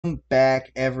Welcome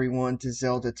back, everyone, to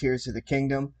Zelda Tears of the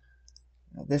Kingdom.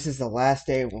 This is the last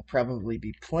day we'll probably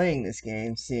be playing this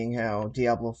game, seeing how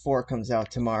Diablo 4 comes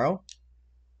out tomorrow.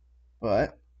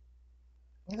 But,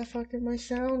 where the fuck did my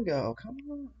sound go? Come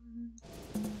on.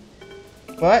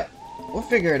 But, we'll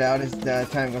figure it out as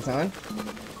time goes on.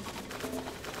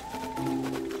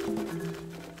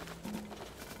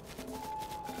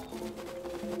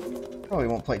 Probably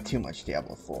won't play too much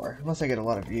Diablo 4, unless I get a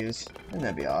lot of views, and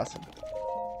that'd be awesome.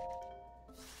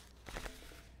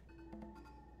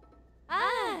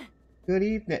 Good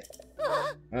evening.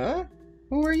 Huh?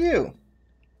 Who are you?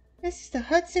 This is the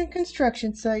Hudson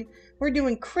construction site. We're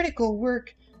doing critical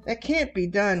work that can't be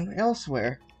done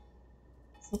elsewhere.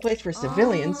 It's the place for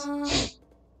civilians.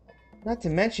 Not to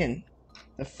mention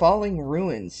the falling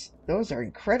ruins. Those are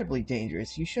incredibly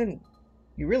dangerous. You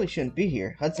really shouldn't be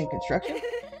here. Hudson Construction?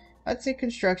 Hudson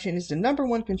Construction is the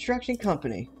 #1 construction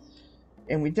company.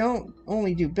 And we don't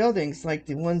only do buildings like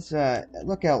the ones at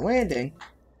Lookout Landing.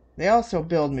 They also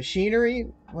build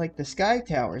machinery like the Sky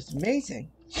Tower. It's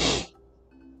amazing.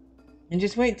 And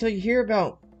just wait until you hear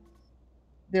about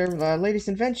their latest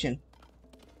invention.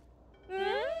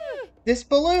 This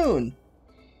balloon!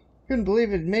 Couldn't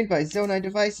believe it, made by Zonai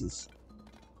Devices.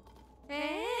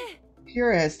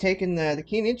 Pura has taken the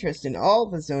keen interest in all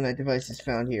the Zonai devices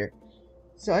found here.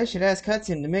 So I should ask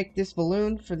Hudson to make this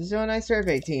balloon for the Zonai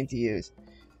survey team to use.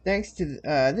 Thanks to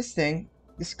this thing,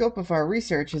 the scope of our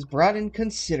research has broadened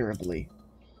considerably.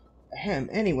 Ahem,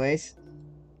 anyways,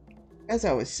 as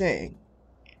I was saying,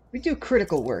 we do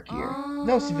critical work here.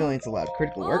 No civilians allowed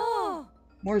critical work.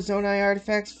 More Zonai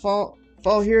artifacts fall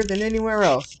here than anywhere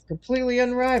else. It's completely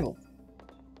unrivaled.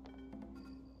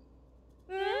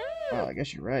 Well, I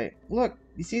guess you're right. Look,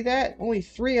 you see that? Only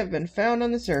 3 have been found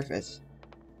on the surface.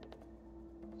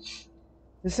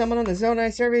 There's someone on the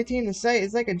Zonai survey team. The site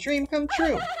is like a dream come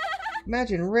true.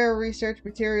 Imagine rare research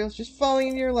materials just falling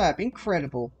in your lap.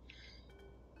 Incredible.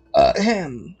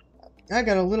 Ahem. I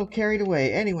got a little carried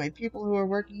away. Anyway, people who are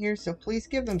working here, so please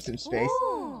give them some space.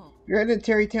 If you're heading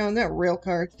to Terrytown, that rail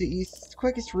car to the east is the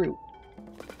quickest route.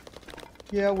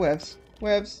 Yeah, webs.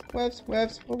 Webs. Alright,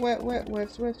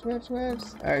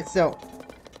 so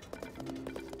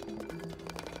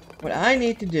what I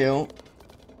need to do...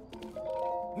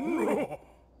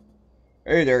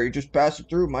 Hey there, you just passing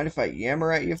through. Mind if I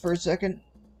yammer at you for a second?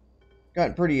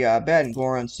 Gotten pretty bad in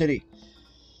Goron City.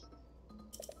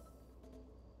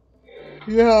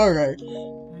 Yeah, alright. I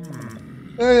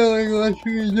don't like what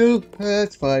you do.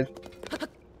 That's fine.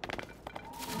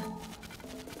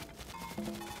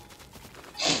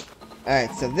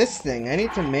 Alright, so this thing, I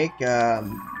need to make, no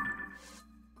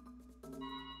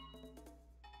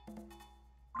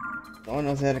one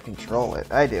knows how to control it.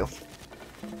 I do.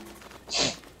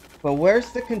 But where's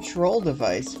the control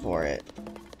device for it?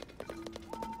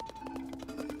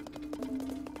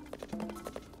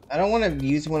 I don't want to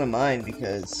use one of mine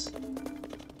because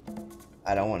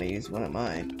I don't want to use one of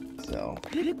mine. So,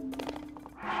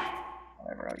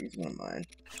 whatever, I'll use one of mine.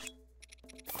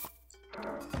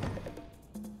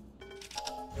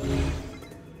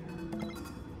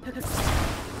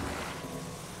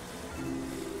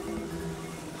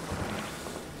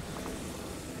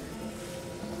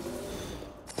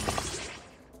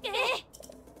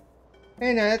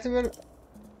 Hey, now that's a bit.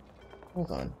 Hold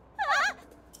on.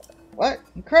 What?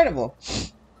 Incredible!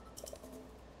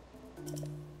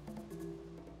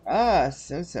 Ah,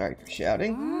 so sorry for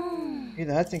shouting. You're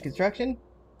the Hudson Construction?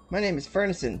 My name is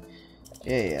Furnison.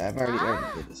 Yeah, I've already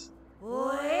did this.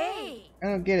 I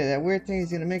don't get it. That weird thing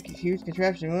is gonna make a huge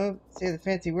contraption move. Say the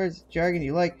fancy words, jargon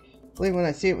you like. Believe when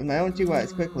I see it with my own 2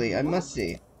 eyes quickly. I must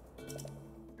see.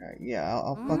 Alright, yeah,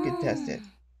 I'll fucking test it.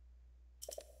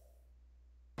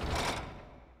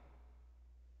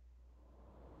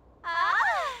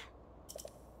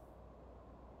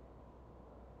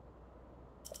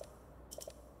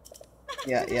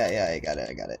 Yeah, I got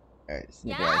it. Alright,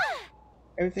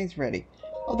 everything's ready.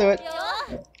 I'll do it.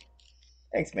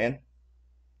 Thanks, man.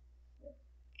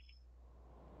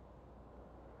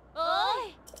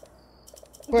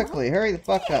 Quickly, hurry the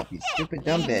fuck up, you stupid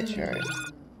dumb bitch. Alright.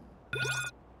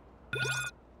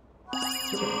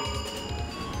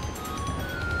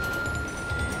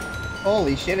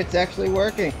 Holy shit, it's actually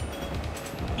working.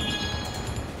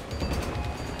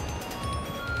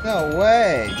 No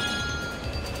way.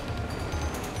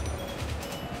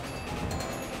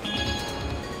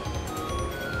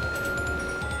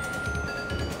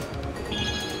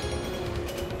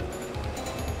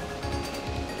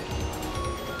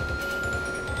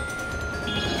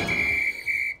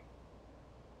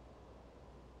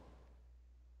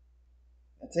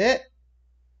 That's it?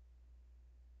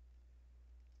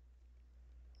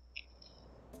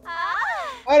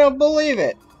 I don't believe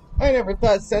it. I never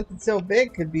thought something so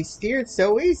big could be steered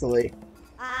so easily.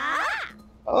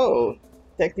 Oh,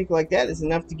 technique like that is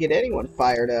enough to get anyone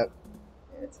fired up.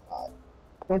 It's odd.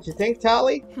 Don't you think,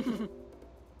 Tolly?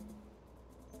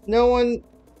 No one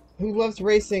who loves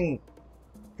racing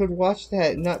could watch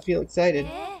that and not feel excited.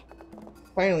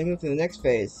 Finally move to the next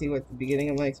phase, see what's the beginning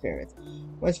of my experiments.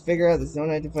 Must figure out the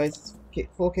Zonite device's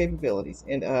full capabilities,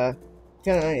 and,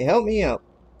 count on you. Help me out.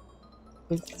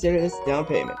 Please consider this down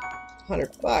payment.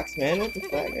 $100, man. What the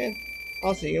fuck, man?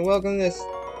 Also, you're welcome to this.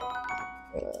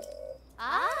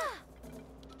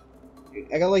 Dude,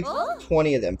 I got like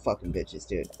 20 of them fucking bitches,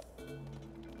 dude.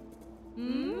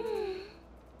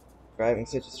 Driving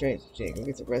such a strange thing. Go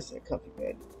get some rest in a comfy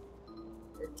bed.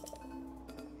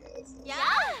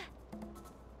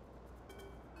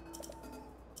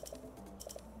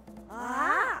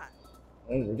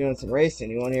 We're doing some racing.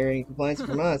 You want to hear any complaints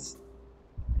from us?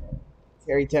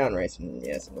 Terry Town racing.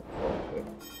 Yes, I'm looking forward to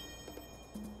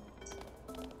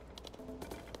it.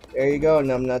 There you go,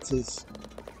 numbnuts'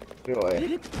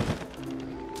 joy.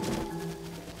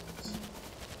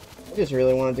 I just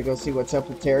really wanted to go see what's up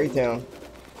with Terry Town.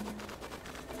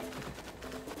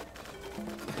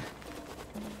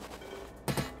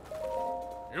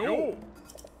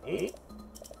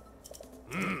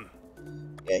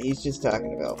 Yeah, he's just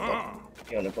talking about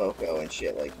Yonaboko and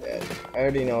shit like that. I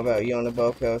already know about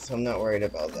Yonaboko, so I'm not worried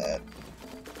about that.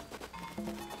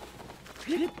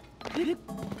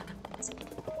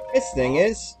 This thing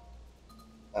is...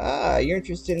 Ah, you're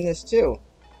interested in this too.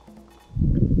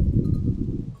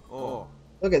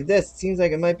 Look at this. It seems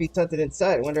like it might be something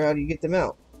inside. I wonder how do you get them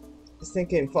out. This thing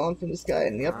came falling from the sky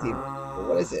and the upkeep. But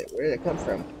what is it? Where did it come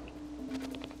from?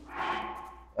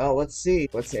 Oh, let's see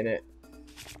what's in it.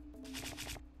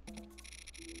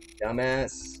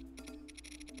 Dumbass.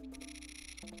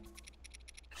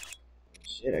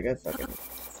 Shit, I got fucking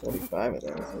 45 of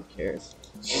those. Who cares?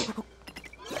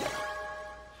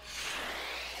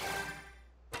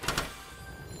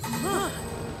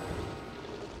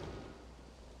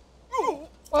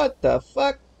 What the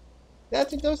fuck?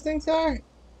 That's what those things are?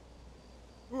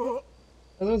 Are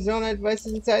those Zonite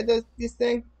devices inside this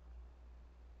thing?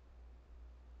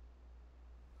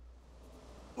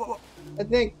 I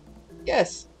think,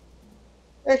 yes.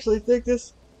 I actually think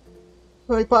this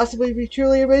might possibly be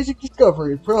truly amazing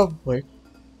discovery, probably.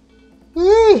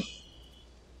 And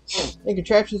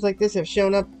contraptions like this have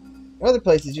shown up in other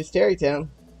places, just Terrytown.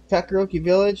 Takaroki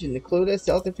Village in Necluda,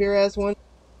 South of here has one.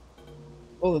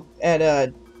 Well,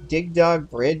 at Dig Dog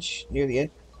Bridge near the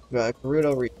end of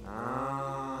Gerudo region.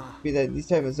 Be that these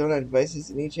type of Zonite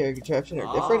devices in each area contraption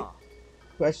are different.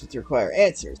 Questions require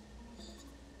answers.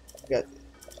 Got this.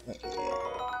 Okay,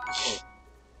 yeah.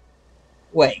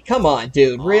 Wait, come on,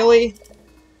 dude. Really?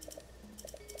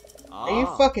 Are you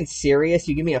fucking serious?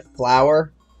 You give me a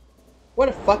flower? What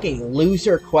a fucking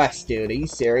loser quest, dude. Are you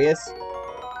serious?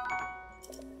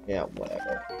 Yeah,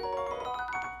 whatever.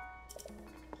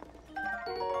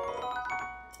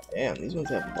 Damn, these ones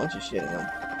have a bunch of shit in them.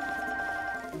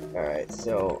 Alright,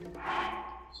 so...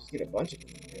 let's just get a bunch of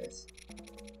this.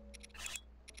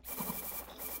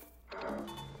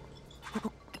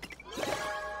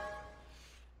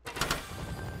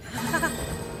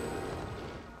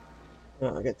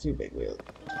 Oh, I got 2 big wheels.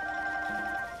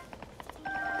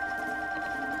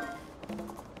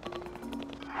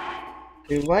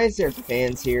 Dude, why is there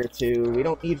fans here, too? We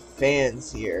don't need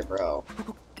fans here, bro.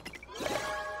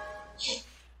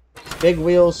 Big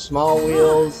wheels, small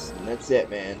wheels, and that's it,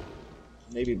 man.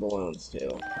 Maybe balloons,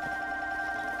 too.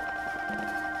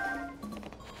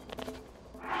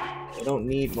 I don't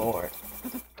need more.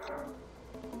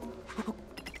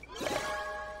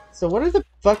 So what are the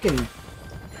fucking...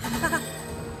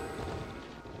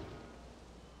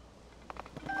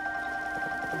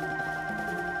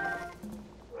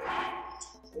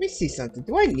 Let me see something.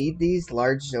 Do I need these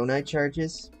large Zonite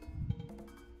charges?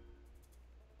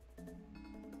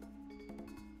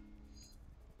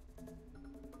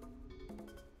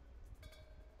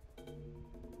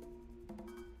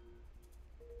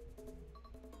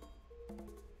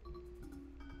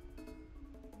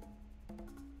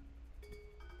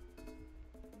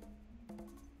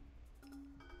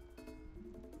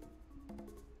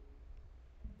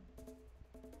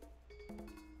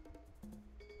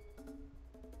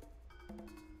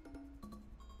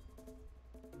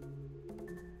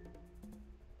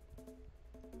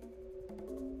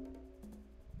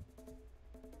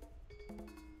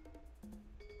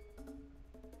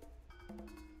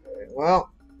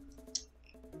 Well,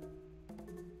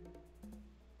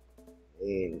 I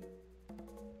mean,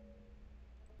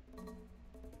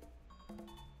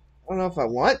 I don't know if I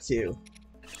want to.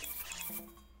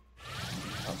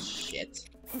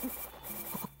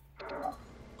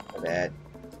 bad.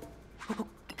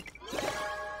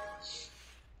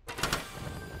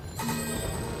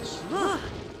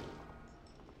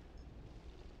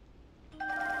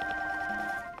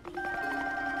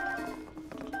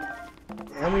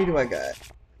 How many do I got?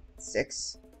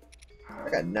 6? I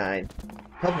got 9.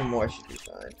 A couple more should be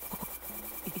fine.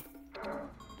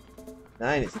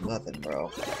 9 is nothing,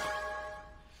 bro.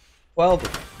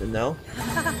 12, no?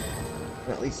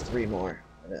 At least 3 more.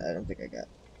 I don't think I got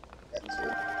 2.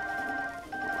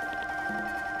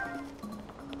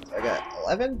 So I got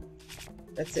 11?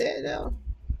 That's it now?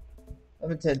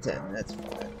 11, 10, 10. That's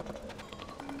fine.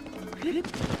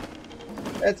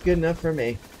 That's good enough for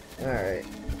me. Alright.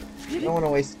 I don't want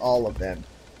to waste all of them.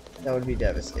 That would be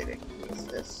devastating. Is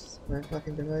this my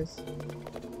fucking device?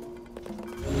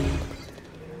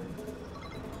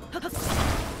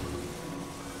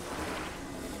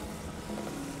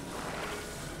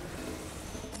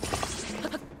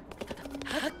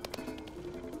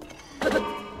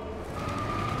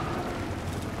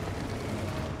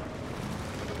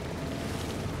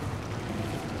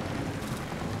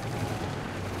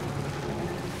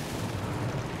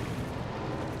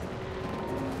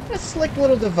 What a slick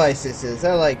little device this is.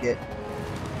 I like it.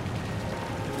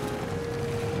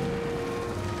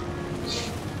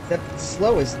 Except it's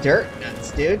slow as dirt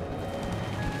nuts, dude.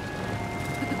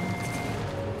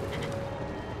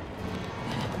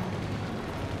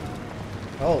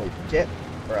 Holy shit,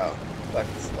 bro.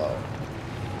 Fucking slow.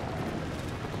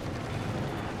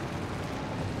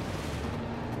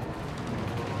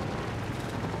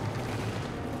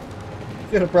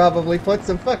 Gonna probably put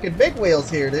some fucking big wheels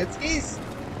here, dude. Skis.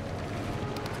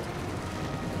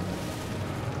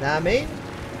 Nah, me?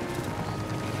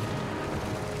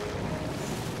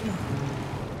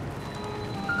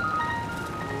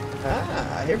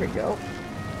 Ah, here we go.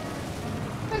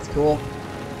 That's cool.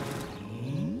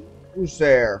 Who's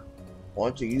there?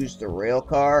 Want to use the rail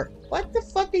car? What the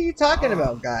fuck are you talking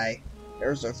about, guy?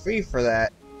 There's a fee for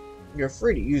that. You're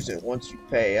free to use it once you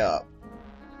pay up.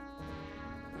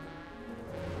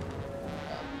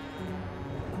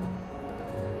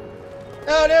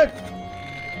 Oh, dude!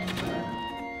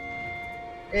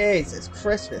 Jesus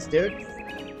Christmas, dude.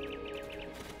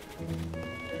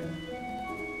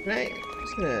 Can I? I'm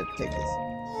just gonna take this.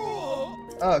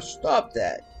 Oh, stop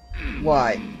that.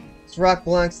 Why? This rock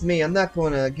belongs to me. I'm not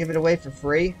going to give it away for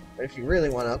free. But if you really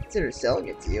want to, I'll consider selling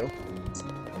it to you.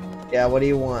 Yeah, what do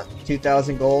you want?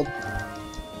 2,000 gold?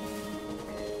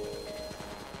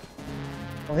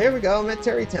 Well, here we go. I'm at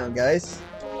Terrytown, guys.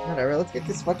 Whatever, let's get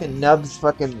this fucking nubs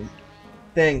fucking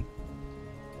thing.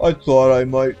 I thought I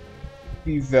might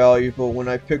be valuable when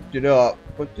I picked it up,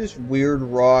 but this weird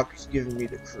rock is giving me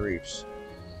the creeps.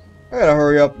 I gotta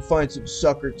hurry up and find some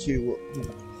sucker to...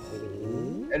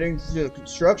 Heading to the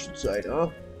construction site, huh?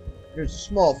 There's a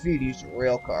small fee to use a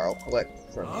rail car. I'll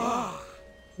collect from you.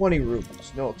 20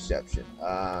 rupees, no exception.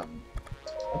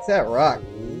 What's that rock?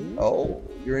 Oh,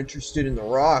 you're interested in the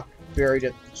rock buried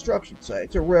at the construction site.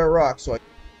 It's a rare rock, so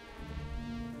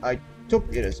I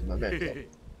took it as a memento.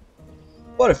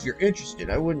 But if you're interested,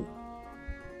 I wouldn't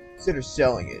consider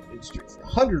selling it. It's for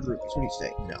 100 rupees. What do you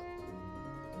say? No.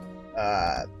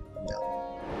 No.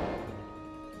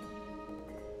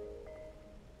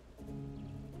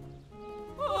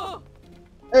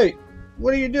 Hey,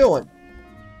 what are you doing?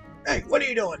 Hey, what are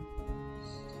you doing?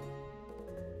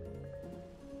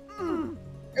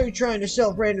 Are you trying to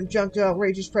sell random junk to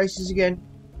outrageous prices again?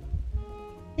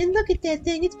 And look at that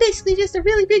thing. It's basically just a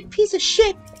really big piece of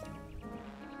shit.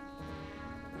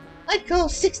 I'd call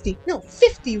 60, no,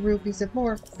 50 rupees a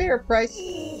more fair price.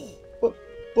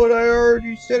 But I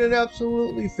already said an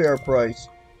absolutely fair price.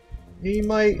 He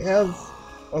might have...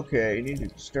 Okay, you need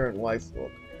a stern life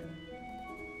look.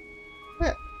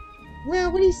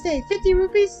 Well, what do you say, 50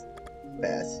 rupees?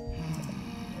 Pass.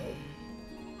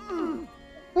 Of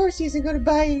course he isn't going to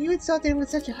buy you. You insulted him with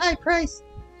such a high price.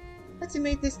 Let's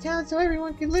make this town so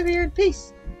everyone can live here in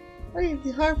peace. Or even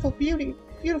the harmful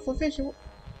beautiful fish. You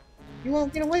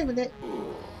won't get away with it.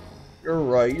 You're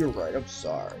right, I'm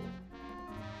sorry.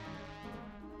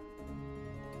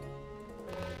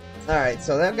 Alright,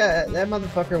 so that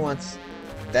motherfucker wants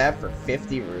that for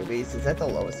 50 rupees. Is that the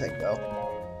lowest I can go?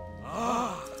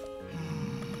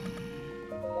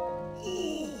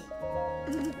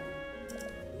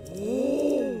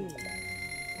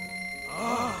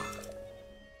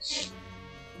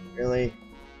 Really?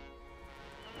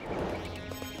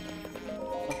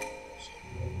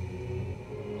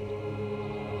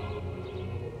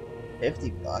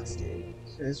 $50, dude.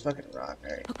 This fucking rock,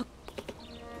 alright.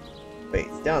 Wait,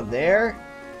 it's down there?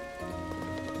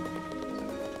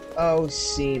 Oh,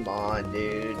 Simon,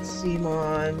 dude.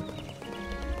 Simon.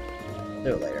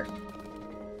 Do it later.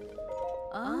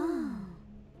 Oh.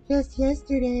 Just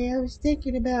yesterday, I was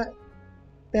thinking about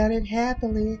it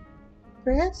happily.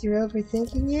 Perhaps you're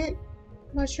overthinking it,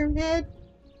 Mushroom Head?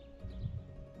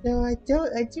 No, I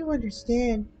do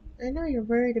understand. I know you're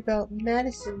worried about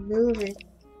Madison moving.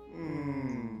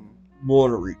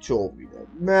 Monterey told me that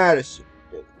Madison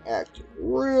has been acting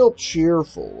real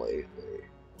cheerful lately.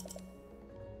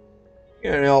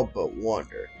 Can't help but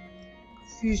wonder.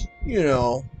 She's,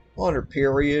 on her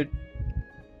period.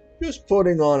 Just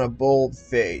putting on a bold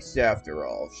face, after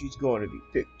all. She's going to be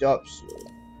picked up soon.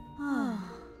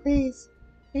 Please,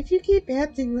 if you keep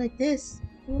acting like this,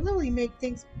 it will only make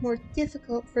things more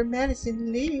difficult for Madison to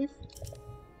leave.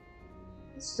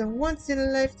 It's a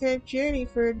once-in-a-lifetime journey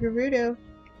for a Gerudo.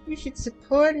 You should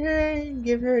support her and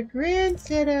give her a grand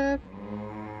setup.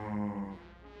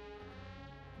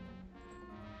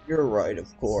 You're right,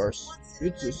 of course.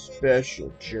 It's a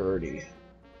special journey.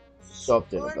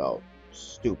 Something about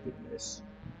stupidness.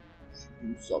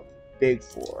 Do something big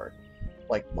for her,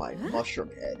 like my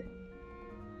Mushroom Head.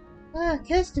 Ah,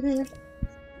 customer.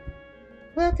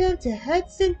 Welcome to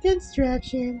Hudson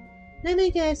Construction. Let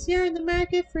me guess, you're in the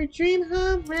market for a dream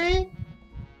home, right?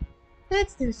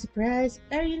 That's no surprise.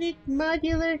 Our unique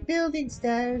modular building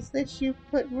styles let you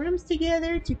put rooms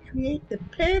together to create the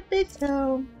perfect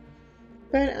home.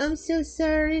 But I'm so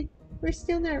sorry, we're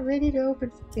still not ready to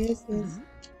open for business.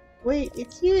 Wait,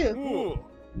 it's you.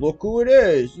 Look who it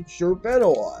is. It's sure been a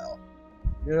while.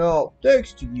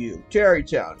 Thanks to you,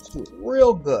 Tarrytown is doing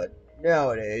real good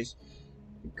nowadays.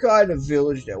 The kind of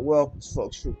village that welcomes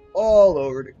folks from all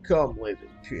over to come live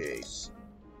in peace.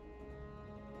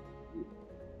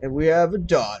 And we have a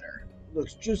daughter.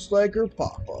 Looks just like her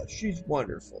papa. She's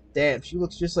wonderful. Damn, she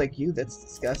looks just like you? That's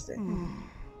disgusting.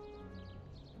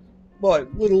 My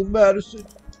little Madison.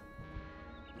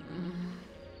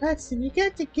 Hudson, you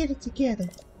got to get it together.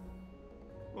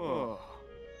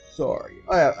 Sorry,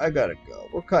 I gotta go.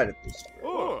 We're kind of busy.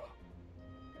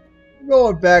 I'm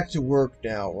going back to work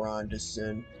now,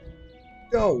 Rondison.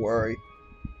 Don't worry.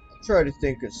 I'll try to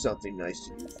think of something nice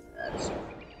to do for Madison.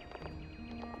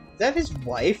 Is that his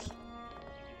wife?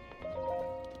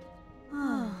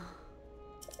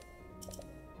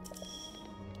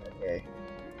 Okay.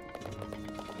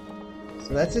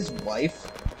 So that's his wife?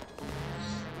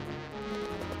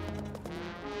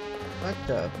 What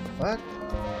the fuck?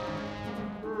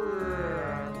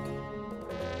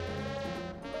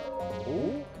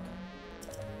 Ooh.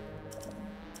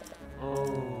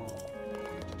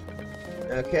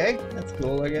 Okay, that's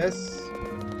cool, I guess.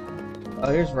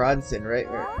 Oh, here's Rodson, right?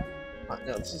 Oh,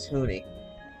 no, it's just Hooney.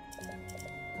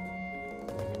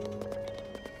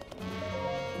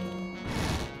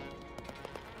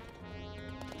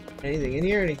 Anything in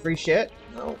here? Any free shit?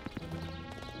 No.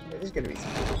 There's gonna be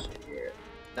some cool shit here.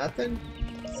 Nothing?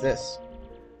 What's this?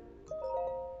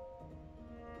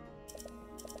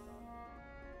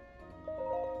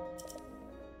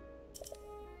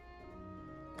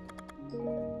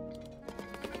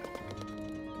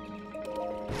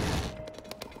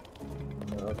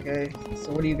 Okay,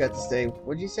 so what do you got to say?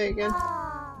 What'd you say again?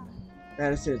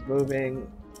 Madison is moving.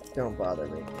 Don't bother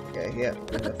me. Okay, yeah,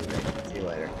 enough of me. See you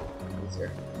later. He's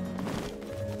here.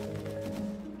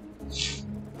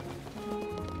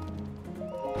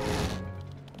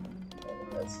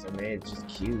 That's to me, it's just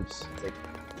cubes. It's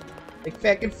like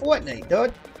fucking Fortnite,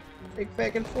 dude. Like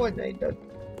fucking Fortnite, dude.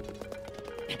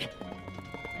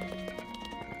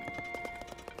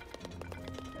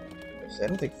 I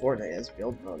don't think Fortnite has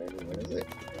build mode anymore, is it?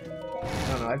 I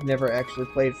don't know, I've never actually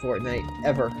played Fortnite,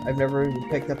 ever. I've never even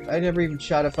picked up, I never even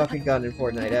shot a fucking gun in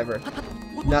Fortnite, ever.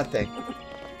 Nothing. I'm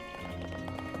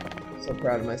so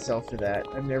proud of myself for that.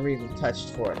 I've never even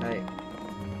touched Fortnite.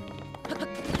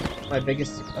 My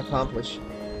biggest accomplishment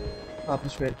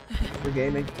for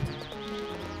gaming.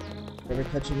 Never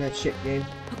touching that shit game.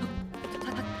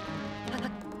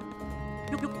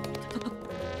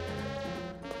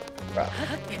 Bro.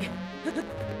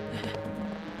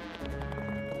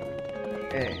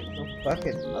 Hey, no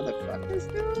fucking motherfuckers,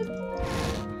 dude.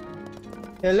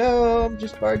 Hello, I'm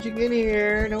just barging in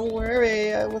here. Don't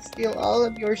worry, I will steal all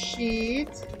of your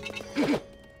sheet.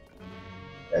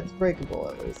 That's breakable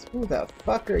at least. Who the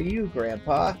fuck are you,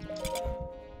 Grandpa?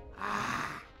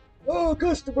 Oh,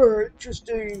 customer,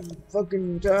 interesting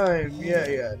fucking time. Yeah.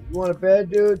 You want a bed,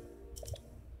 dude?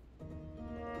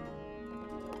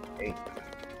 Hey.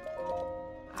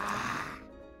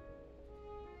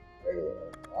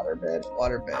 Water bed.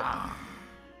 What's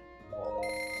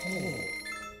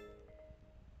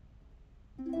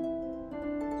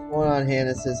going on,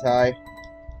 Hannah says hi.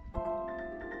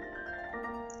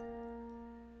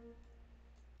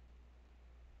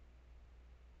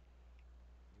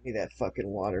 me that fucking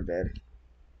waterbed.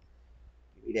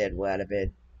 Give me that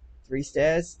waterbed. 3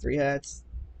 stairs, 3 hearts,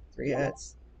 3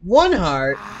 hearts. 1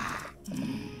 heart?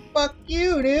 Fuck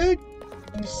you, dude.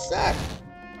 You suck.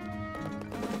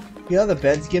 The other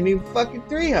beds give me fucking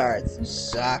 3 hearts. You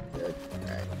suck, dude.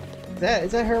 Alright.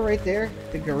 Is that her right there?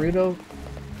 The Gerudo?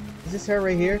 Is this her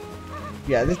right here?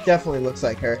 Yeah, this definitely looks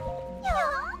like her.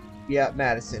 Yeah,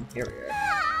 Madison. Here we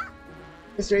are.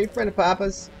 Mr. A friend of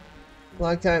Papa's.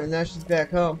 Long time and now she's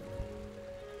back home.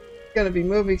 It's gonna be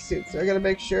moving soon, so I gotta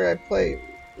make sure I play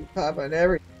with Papa and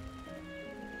every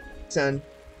son.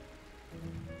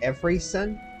 Every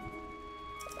son?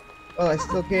 Oh, I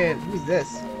still can't. Who's this?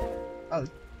 Oh,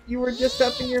 you were just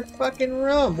up in your fucking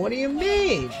room. What do you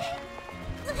mean?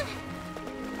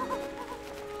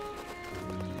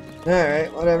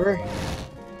 Alright, whatever.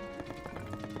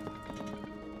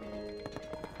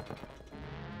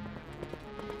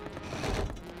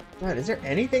 God, is there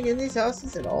anything in these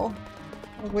houses at all?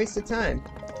 What a waste of time.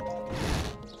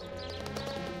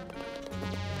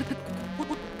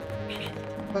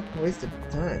 Fucking waste of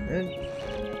time, man.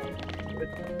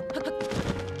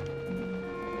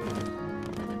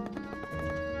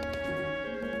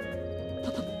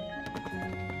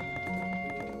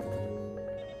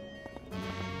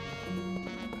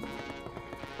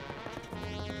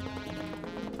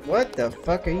 What the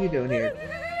fuck are you doing here?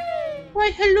 Why,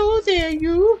 hello there,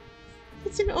 you!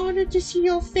 It's an honor to see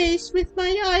your face with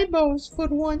my eyeballs for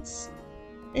once.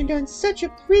 And on such a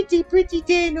pretty, pretty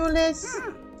day, no less.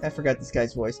 I forgot this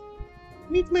guy's voice.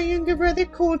 Meet my younger brother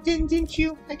Colton, didn't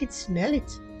you? I could smell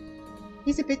it.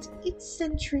 He's a bit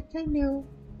eccentric, I know.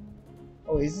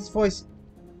 Oh, is his voice?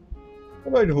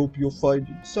 And I'd hope you'll find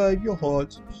inside your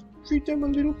heart. Treat them a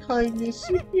little kindness.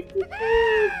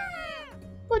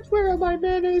 But where are my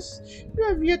manners? You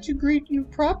have yet to greet you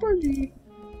properly.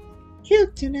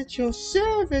 Hilton at your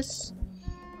service.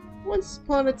 Once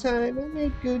upon a time, I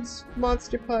made goods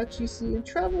monster pots, you see, and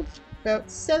traveled about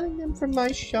selling them from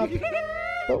my shop.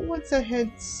 But once I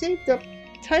had saved up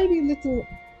a tiny little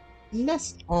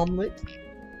nest omelet,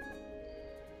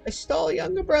 I stole a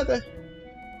younger brother.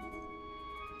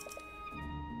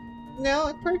 Now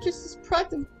I purchased this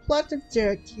plot of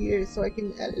dirt here so I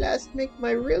can at last make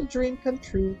my real dream come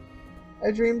true.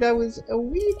 I dreamed I was a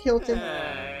wee Hilton.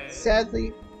 Sadly,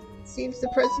 it seems the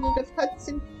president of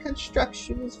Hudson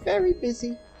Construction is very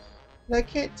busy, and I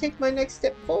can't take my next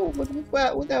step forward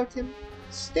without him.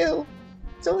 Still,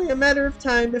 it's only a matter of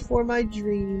time before my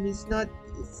dream is not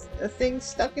a thing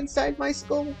stuck inside my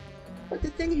skull, but a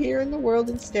thing here in the world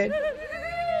instead.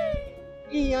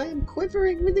 I am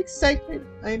quivering with excitement.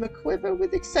 I am a quiver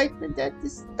with excitement at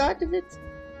this thought of it.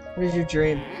 What is your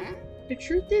dream? The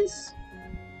truth is,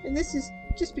 and this is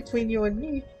just between you and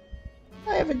me,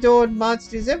 I have adored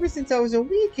monsters ever since I was a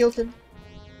wee Hilton.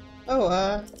 Oh,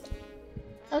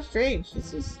 how strange.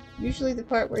 This is usually the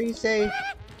part where you say,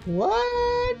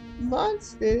 what?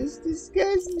 Monsters?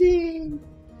 Disgusting.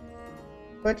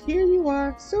 But here you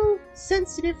are, so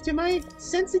sensitive to my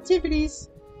sensitivities.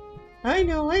 I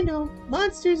know.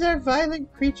 Monsters are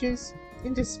violent creatures,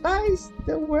 and despised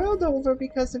the world over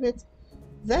because of it.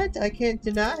 That I can't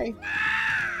deny.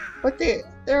 But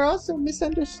they're also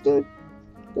misunderstood.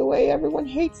 The way everyone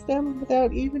hates them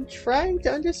without even trying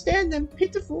to understand them.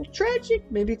 Pitiful, tragic.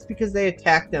 Maybe it's because they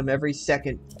attack them every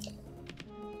second.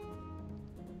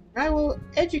 I will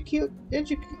educate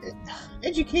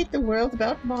the world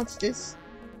about monsters.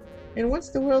 And once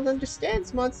the world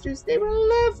understands monsters, they will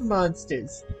love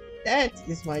monsters. That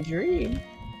is my dream.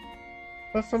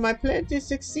 But for my plan to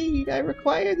succeed, I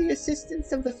require the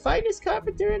assistance of the finest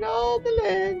carpenter in all the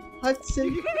land,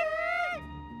 Hudson.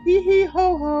 Hee hee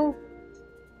ho ho.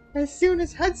 As soon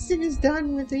as Hudson is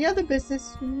done with the other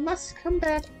business, you must come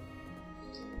back.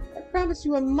 I promise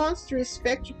you a monstrous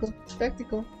spectacle,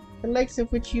 the likes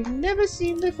of which you've never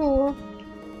seen before.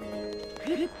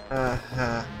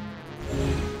 Uh-huh.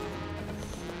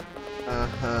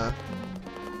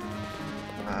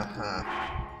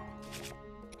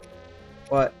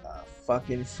 What a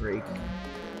fucking freak.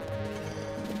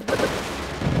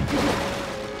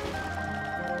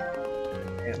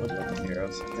 Can't look at the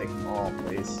arrows. Take them all,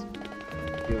 please.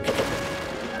 Do it.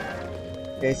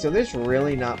 Okay, so there's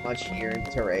really not much here in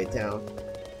Tarry Town.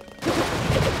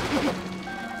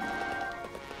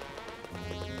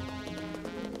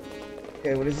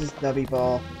 Okay, what is this nubby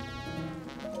ball?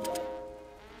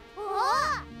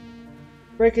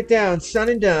 Break it down, son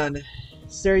and done.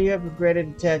 Sir, you have regretted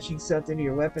attaching something to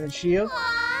your weapon and shield.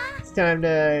 It's time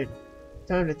to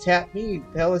tap me,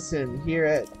 Pellison, here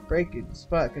at Break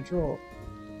Spot Control.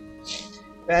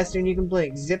 Faster than you can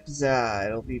blink. Zip-za.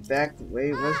 It'll be back the way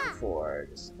it was before.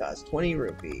 Just cost 20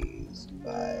 rupees.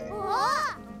 Bye.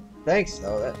 Thanks,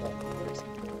 though. That works.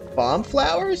 Bomb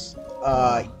flowers?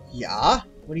 Yeah?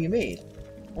 What do you mean?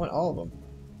 I want all of them.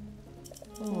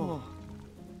 Oh.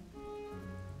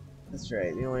 That's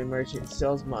right. The only merchant who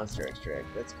sells monster extract.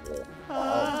 That's cool.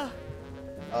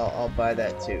 I'll buy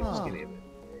that too. Just give me a minute.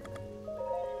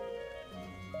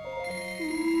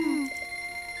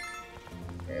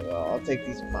 Okay, well, I'll take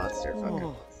these monster fucking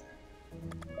ones.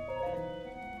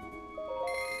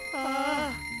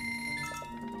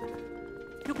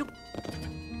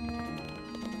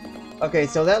 Okay,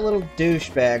 so that little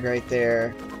douchebag right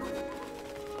there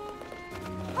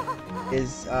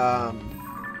is the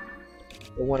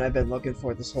one I've been looking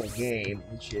for this whole game,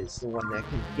 which is the one that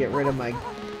can get rid of my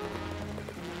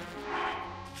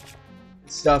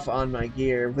stuff on my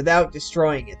gear without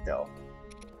destroying it, though.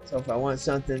 So if I want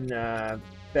something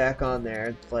back on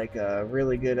there, like a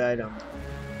really good item,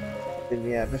 then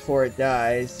yeah, before it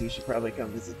dies, you should probably come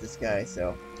visit this guy,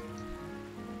 so...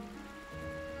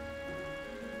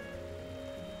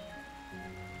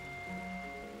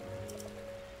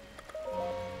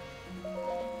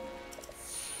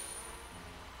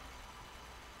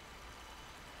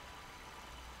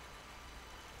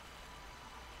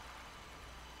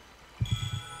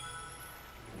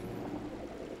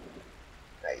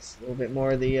 Nice. A little bit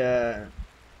more of the,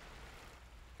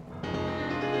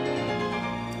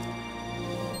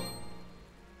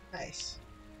 Nice.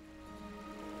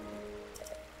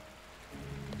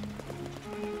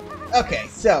 Okay,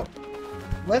 so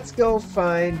let's go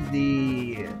find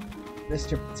the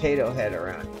Mr. Potato Head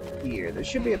around here. There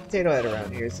should be a potato head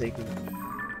around here, so you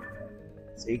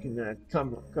can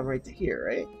come right to here,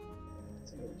 right?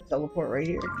 So teleport right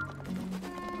here.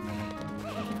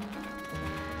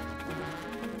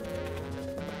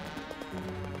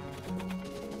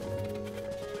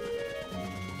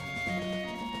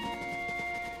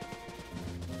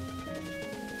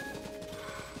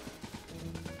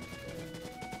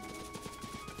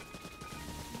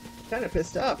 Kind of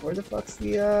pissed off. Where the fuck's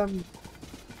the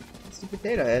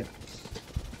potato head?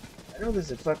 I know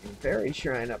there's a fucking fairy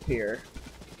shrine up here.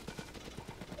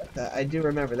 I do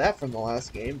remember that from the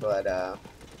last game, but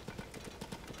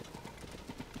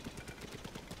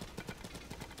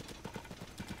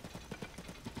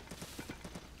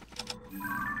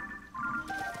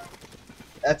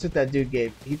that's what that dude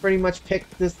gave. He pretty much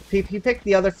picked this. He picked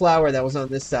the other flower that was on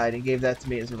this side and gave that to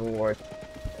me as a reward.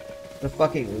 The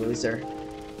fucking loser.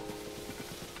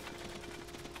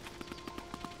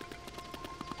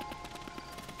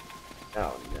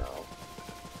 Oh no.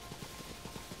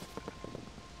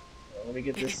 Well, let me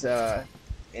get this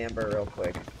amber real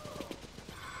quick.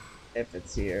 If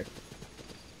it's here.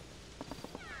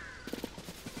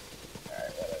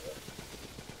 Alright, whatever.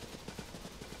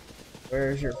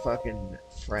 Where's your fucking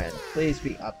friend? Please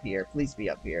be up here. Please be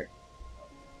up here.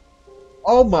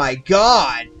 Oh my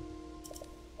god!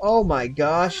 Oh my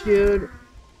gosh, dude.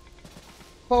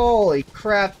 Holy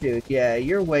crap, dude. Yeah,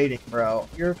 you're waiting, bro.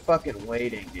 You're fucking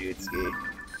waiting, dude, Ski.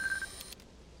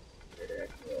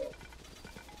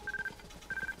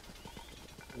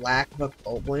 Black Book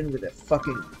Oblin with a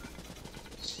fucking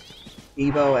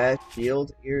Evo-ass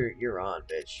shield. You're on,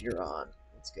 bitch. You're on.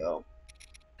 Let's go.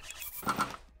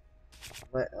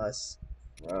 Let us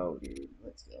throw, dude.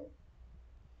 Let's go.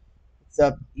 What's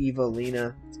up,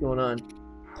 Evolina? What's going on?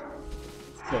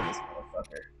 Let's kill this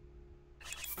motherfucker.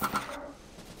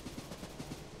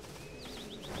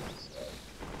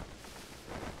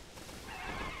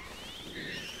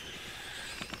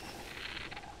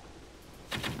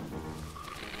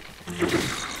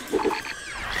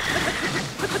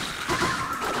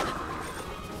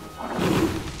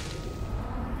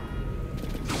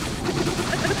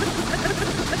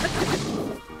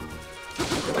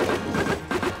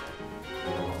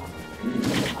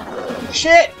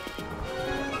 Shit!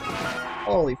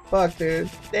 Holy fuck, dude.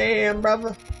 Damn,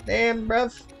 bruv. Damn,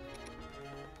 bruv.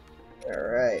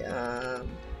 Alright,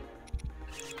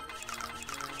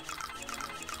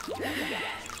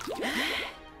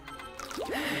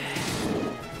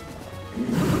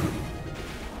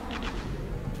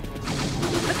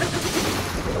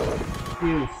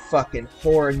 you fucking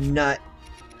whore nut.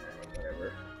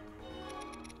 Whatever.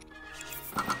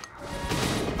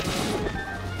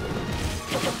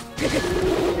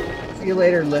 See you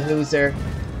later, Lahoozer.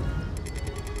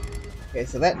 Okay,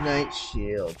 so that Knight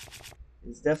Shield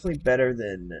is definitely better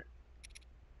than...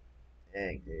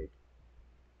 Dang, dude.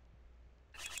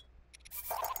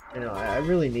 I know, I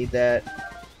really need that.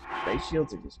 Knight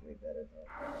Shields are just way better, though.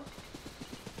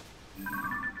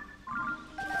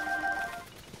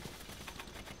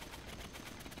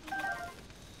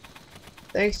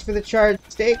 Thanks for the charred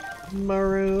steak,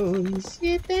 maroons.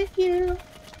 Yeah, thank you.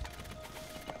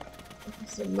 Thank you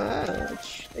so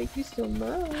much. Thank you so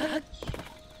much.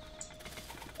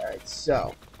 Alright,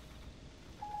 so.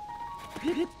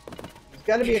 There's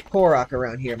gotta be a Korok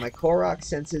around here. My Korok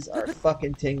senses are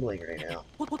fucking tingling right now.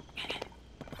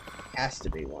 Has to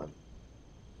be one.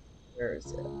 Where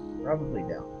is it? Probably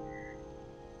down there.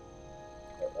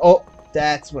 Oh,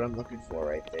 that's what I'm looking for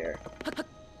right there.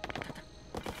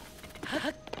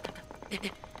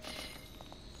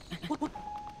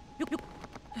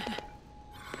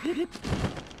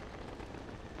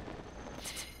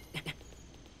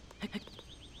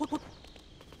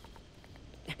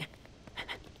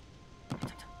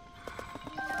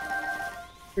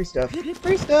 Free stuff.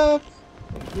 Free stuff!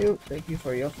 Thank you. Thank you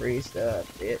for your free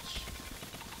stuff, bitch.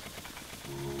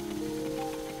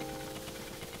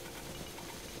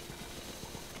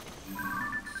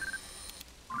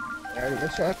 Alright,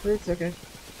 let's try fruits, okay.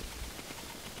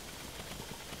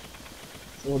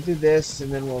 So we'll do this,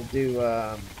 and then we'll do,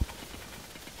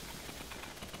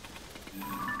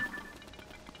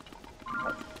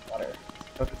 water.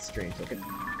 Fucking strange looking.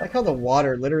 I like how the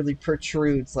water literally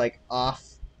protrudes, like, off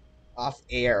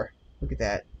air. Look at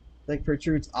that. Like,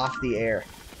 protrudes off the air.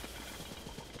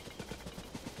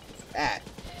 What's that?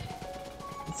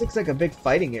 This looks like a big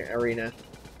fighting arena.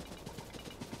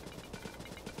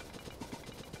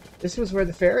 This was where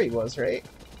the ferry was, right?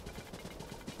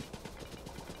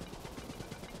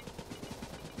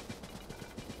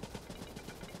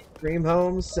 Dream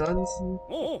homes, sons.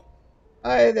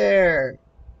 Hi there!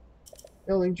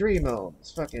 Building dream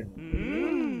homes.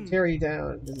 Fucking Terry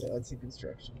down. That's in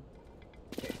construction.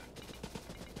 Okay.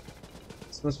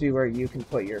 This must be where you can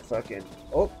put your fucking.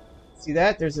 Oh, see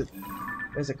that? There's a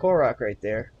Korok right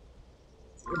there.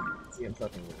 See, I'm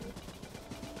fucking with you.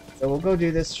 So we'll go do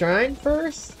this shrine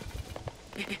first.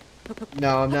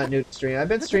 No, I'm not new to stream. I've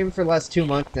been streaming for the last 2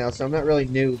 months now, so I'm not really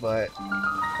new, but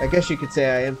I guess you could say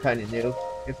I am kind of new.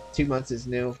 If 2 months is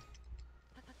new.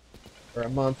 Or a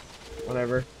month.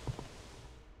 Whatever.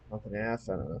 Month and a half,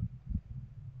 I don't know.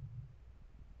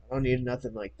 I don't need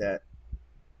nothing like that.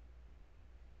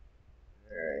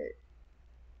 Alright.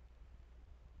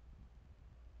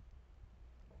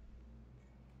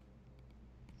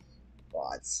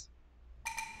 Bots.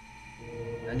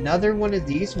 Another one of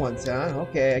these ones, huh?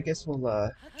 Okay, I guess we'll do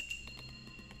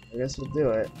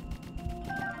it.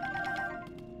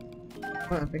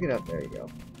 Come on, pick it up. There you go.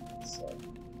 So,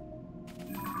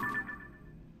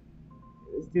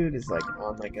 this dude is like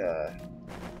on like a.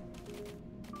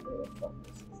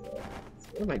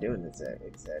 What am I doing this at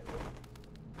exactly?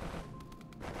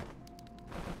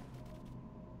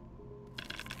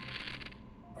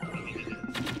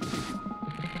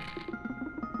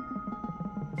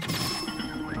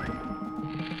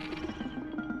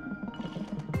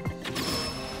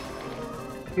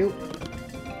 Cute.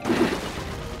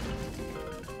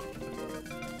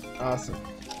 Awesome.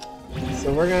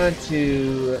 So we're going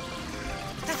to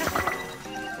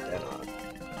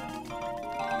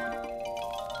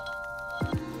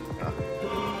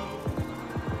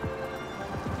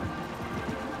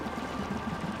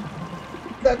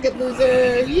Suck it,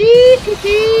 loser!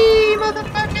 Yee-hee-hee,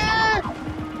 motherfucker!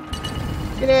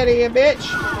 Get out of here, bitch!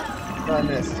 Oh, I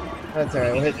missed. That's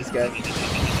alright, we'll hit this guy.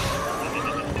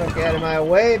 Fuck out of my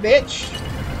way, bitch!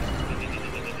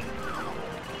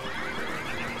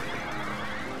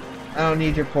 I don't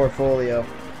need your portfolio.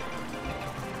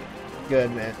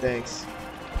 Good, man, thanks.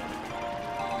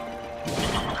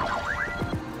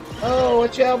 Oh,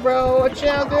 watch out, bro! Watch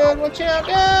out, dude! Watch out!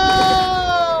 No!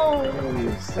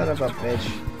 You son of a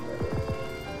bitch.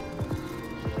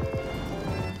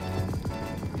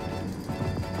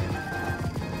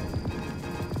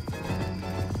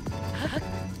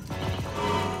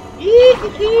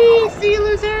 Yee-hee-hee! See you,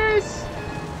 losers!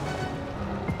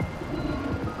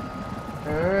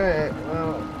 Alright,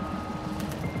 well.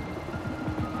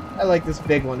 I like this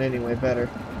big one anyway better.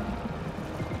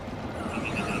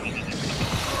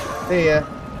 See ya.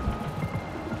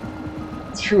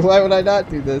 True, why would I not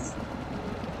do this?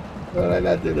 Why would I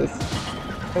not do this? Get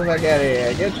the fuck out of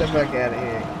here. Get the fuck out of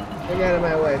here. Get out of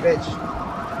my way, bitch.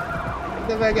 Get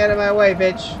the fuck out of my way,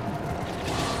 bitch.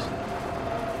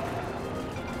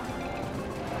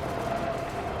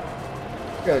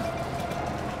 Good.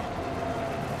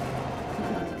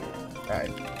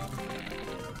 Alright.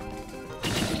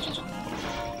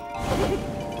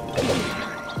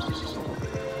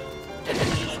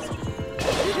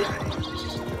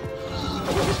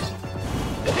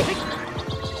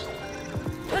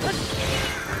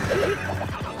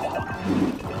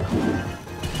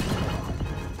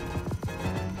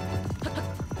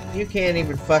 You can't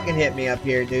even fucking hit me up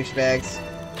here, douchebags.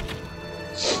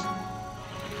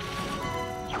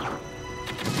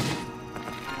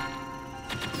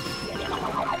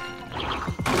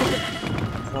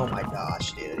 Oh my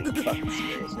gosh, dude. Are you fucking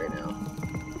serious right now?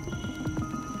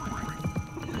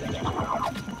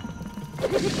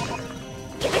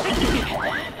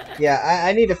 Yeah,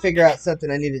 I need to figure out something.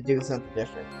 I need to do something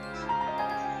different.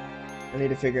 I need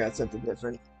to figure out something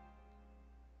different.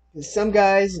 Because some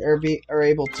guys are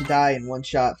able to die in one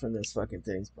shot from this fucking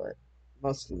things, but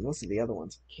most of the other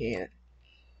ones can't.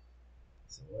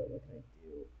 So what can I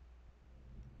do?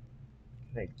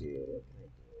 What can I do? What can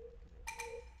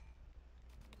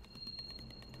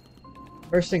I do?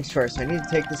 First things first, I need to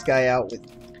take this guy out with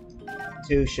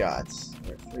 2 shots.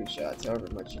 Or 3 shots, however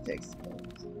much it takes to kill him.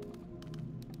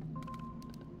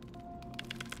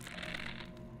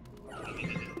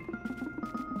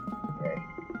 Okay.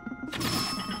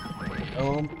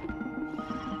 Boom.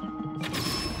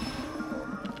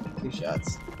 2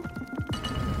 shots.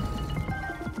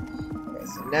 Okay,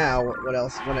 so now what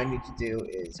else? What I need to do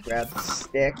is grab the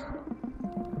stick.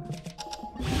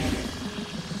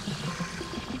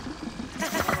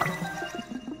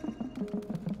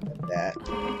 Like that.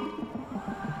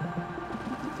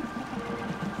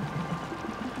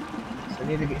 So I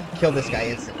need to kill this guy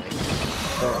instantly.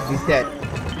 Oh, he's dead.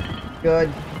 Good.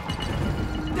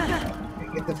 Okay,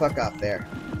 get the fuck off there.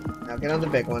 Now get on the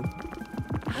big one.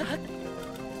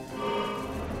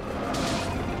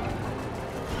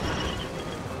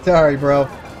 Sorry, bro.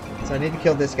 So I need to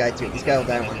kill this guy too. This guy will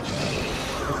die in 1 shot.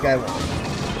 This guy won't.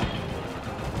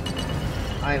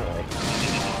 Finally.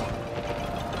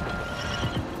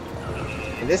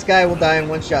 And this guy will die in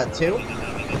 1 shot too?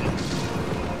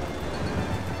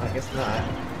 I guess not.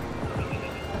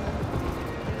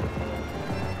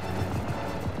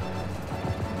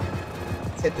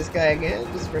 Let's hit this guy again,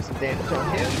 just for some damage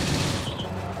on him.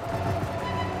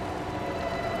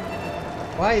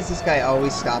 Why is this guy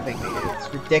always stopping me?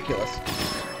 It's ridiculous.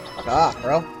 Fuck off,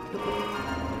 bro.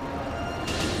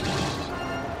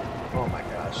 Oh my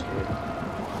gosh,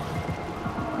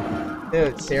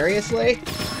 dude. Dude, seriously?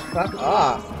 Fuck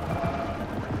off.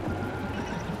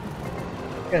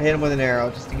 Gotta hit him with an arrow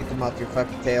just to get them off your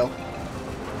fucking tail.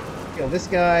 Kill this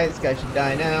guy. This guy should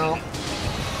die now.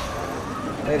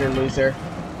 Later, loser.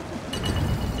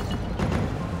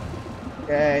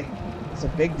 Okay. There's a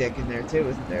big dick in there too,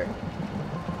 isn't there?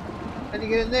 How'd you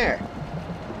get in there?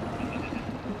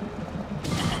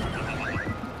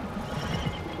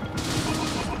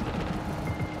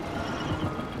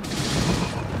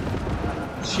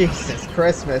 Jesus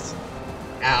Christmas.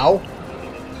 Ow.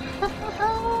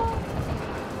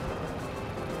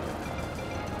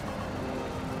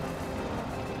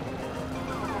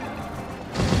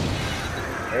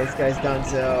 Okay, this guy's done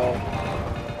so.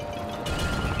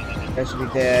 This guy should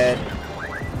be dead.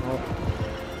 Nope.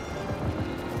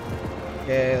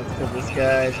 Okay, let's kill this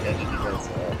guy. This guy should be dead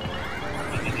so.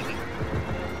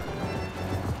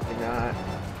 Maybe not.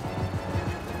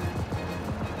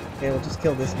 Okay, we'll just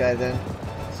kill this guy then.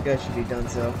 This guy should be done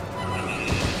so.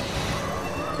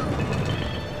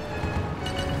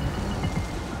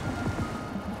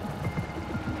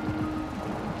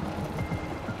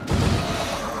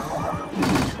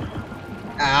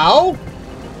 Ow!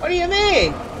 What do you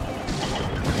mean?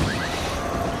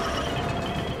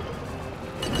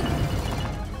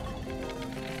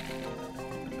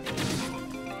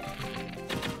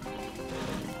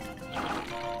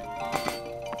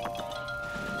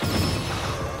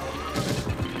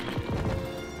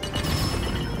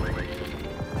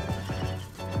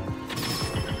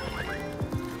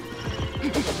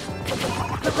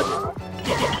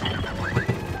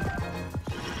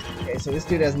 So this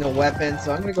dude has no weapon,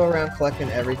 so I'm gonna go around collecting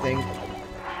everything.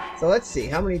 So let's see,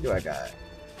 how many do I got?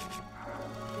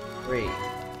 3.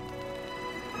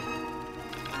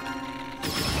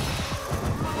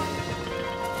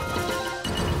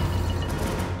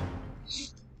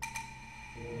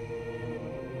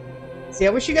 See, I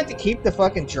wish you got to keep the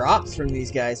fucking drops from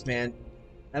these guys, man.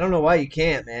 I don't know why you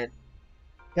can't, man.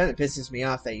 Kind of pisses me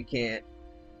off that you can't.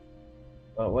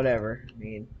 But whatever, I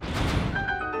mean...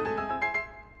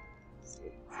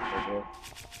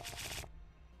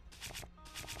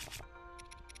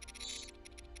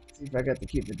 See if I got to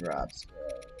keep the drops.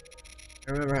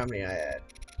 I remember how many I had.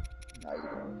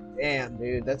 Damn,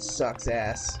 dude, that sucks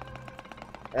ass.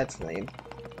 That's lame.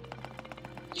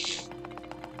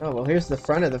 Oh, well, here's the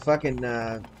front of the fucking,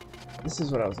 this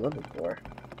is what I was looking for.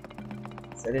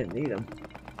 So I didn't need them.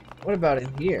 What about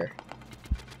in here?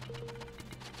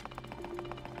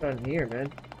 What about in here,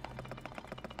 man?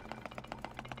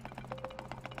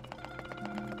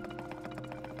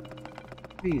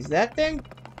 Use that thing?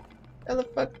 How the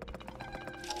fuck?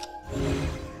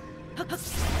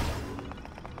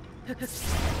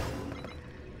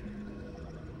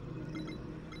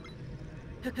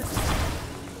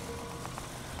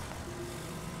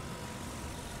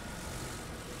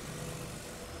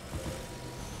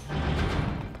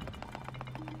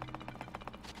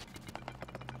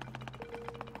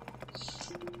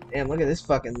 Damn, look at this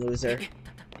fucking loser.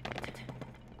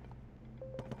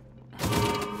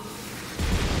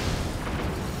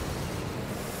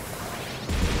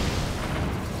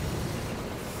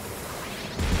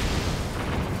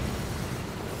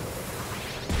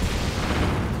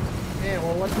 Yeah,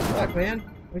 well, what the fuck, man?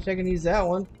 Wish I could use that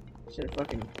one. Should've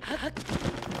fucking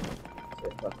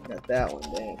got that one,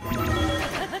 dang.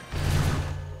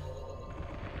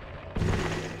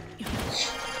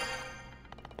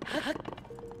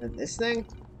 And this thing?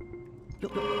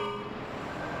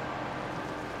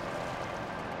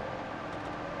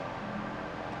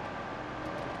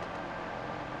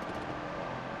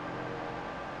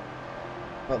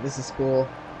 Oh, this is cool.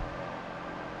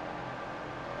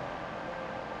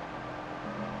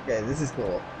 Okay, this is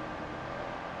cool.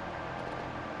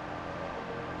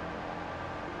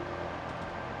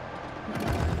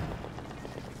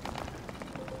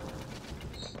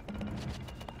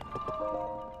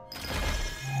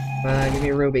 Give me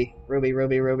a ruby. Ruby,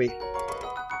 ruby, ruby.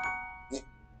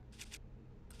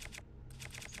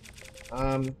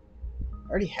 I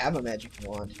already have a magic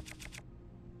wand.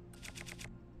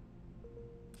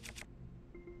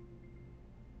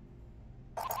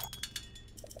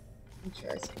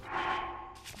 Interesting.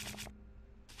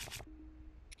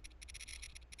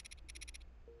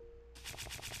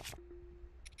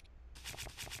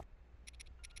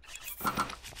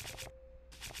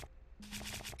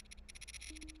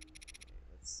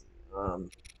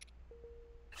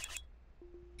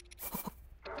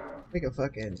 Make a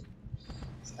fucking...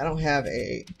 I don't have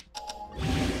a...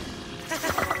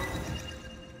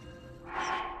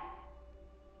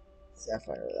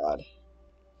 sapphire rod.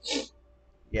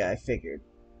 Yeah, I figured.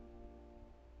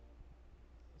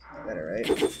 Better, right?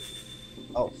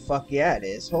 Oh, fuck yeah, it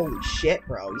is. Holy shit,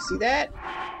 bro. You see that?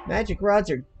 Magic rods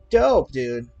are dope,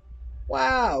 dude.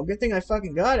 Wow, good thing I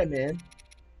fucking got it, man.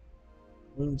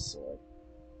 Gloom sword.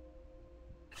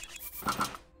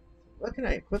 What can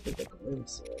I equip with the gloom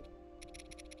sword?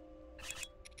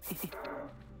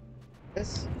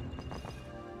 This?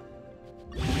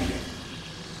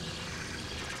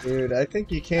 Dude, I think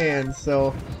you can,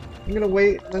 so I'm gonna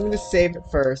wait. I'm gonna save it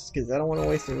first, because I don't want to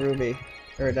waste a ruby.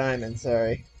 Or a diamond,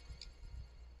 sorry.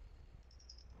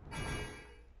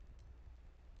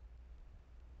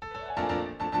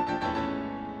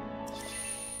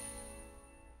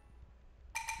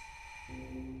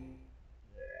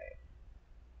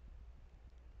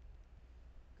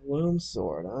 Gloom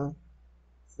sword, huh?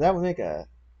 So that would make a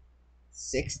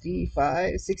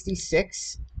 65,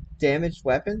 66 damaged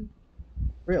weapon?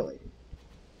 Really?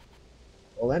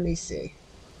 Well, let me see.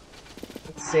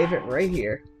 Let's save it right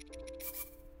here.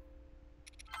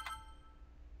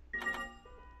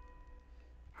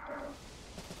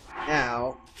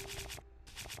 Now...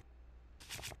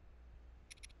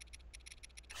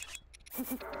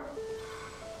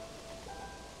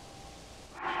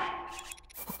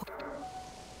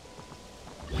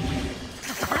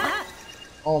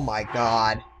 Oh my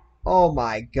god. Oh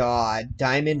my god.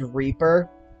 Diamond Reaper?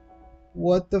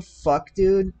 What the fuck,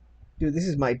 dude? Dude, this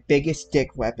is my biggest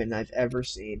dick weapon I've ever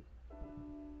seen.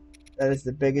 That is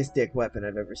the biggest dick weapon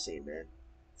I've ever seen, man.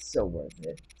 So worth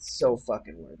it. So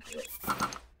fucking worth it.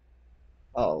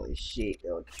 Holy shit,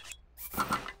 dude.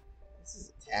 This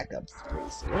is attack up 3,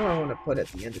 so what do I want to put at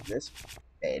the end of this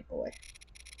bad boy?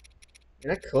 I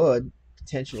mean, I could,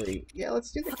 potentially. Yeah,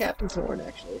 let's do the Captain's Horn,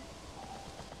 actually.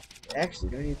 Actually,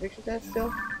 do I need a picture of that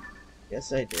still?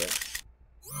 Yes, I do.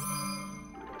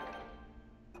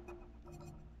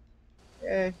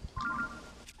 Okay.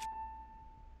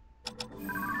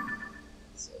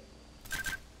 So.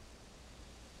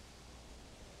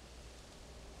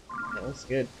 That looks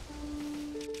good.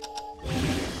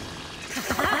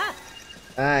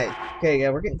 Alright. Okay, yeah,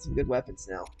 we're getting some good weapons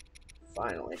now.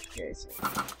 Finally. Okay, so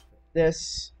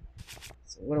this.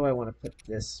 So what do I want to put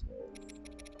this with?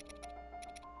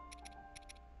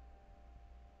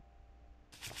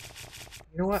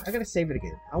 You know what? I gotta save it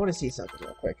again. I want to see something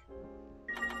real quick.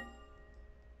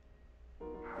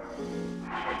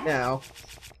 Right now,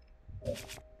 I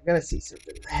gotta see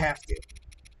something. I have to.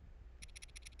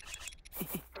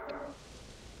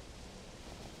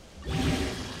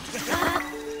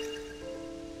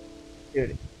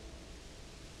 Dude.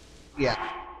 Yeah.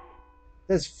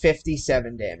 Does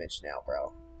 57 damage now,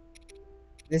 bro.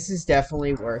 This is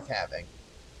definitely worth having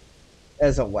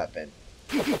as a weapon.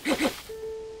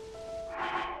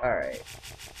 Alright.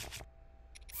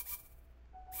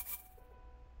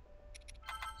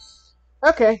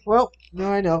 Okay, well,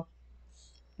 now I know.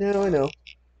 Now I know.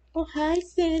 Oh, hi,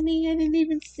 Stanny. I didn't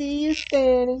even see you,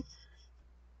 Stanny.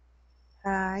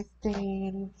 Hi,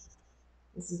 Stanny.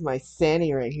 This is my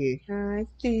Stanny right here. Hi,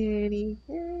 Stanny.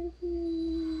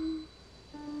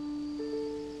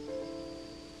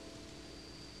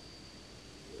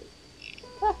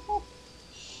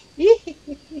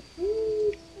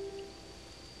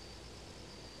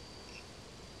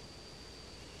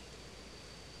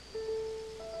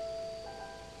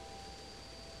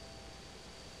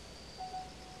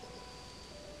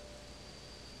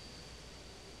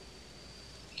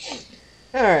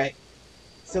 Alright.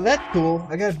 So that's cool.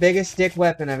 I got the biggest stick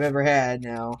weapon I've ever had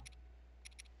now.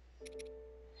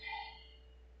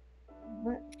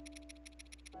 What?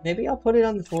 Maybe I'll put it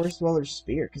on the Forest Dweller's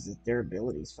Spear, because its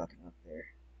durability is fucking up there.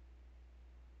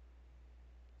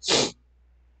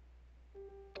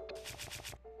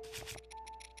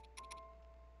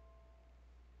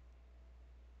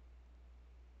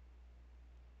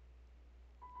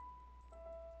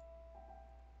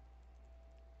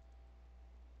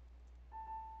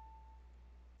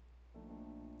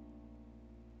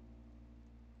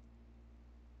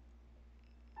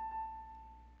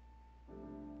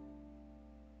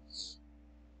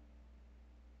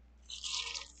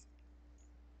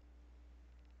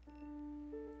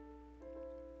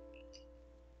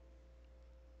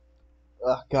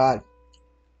 Oh, God.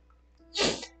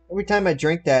 Every time I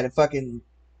drink that, it fucking...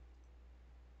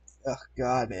 Oh,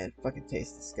 God, man. It fucking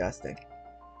tastes disgusting.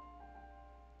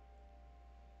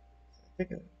 I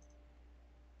think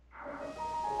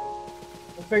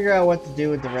I'll figure out what to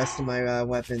do with the rest of my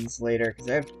weapons later, because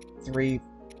I have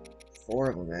four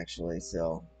of them, actually,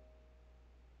 so...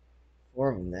 4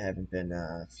 of them that haven't been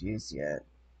fused yet.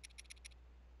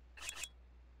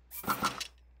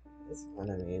 This one,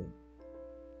 I mean...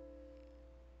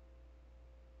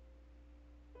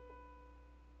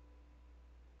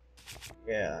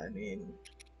 Yeah, I mean...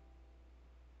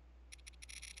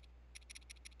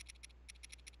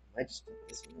 I might just put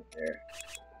this one up there.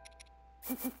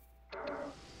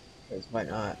 Because why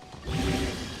not?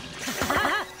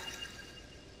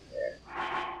 There.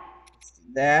 Let's do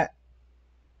that.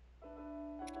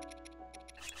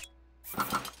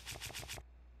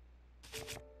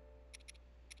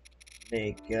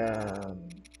 Make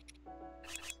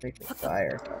the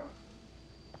fire.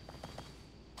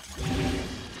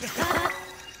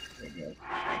 There you go.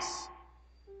 Nice.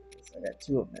 So I got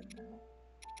 2 of them now.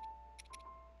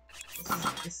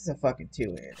 This is a fucking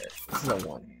 2-hander. This is a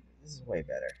 1-hander. This is way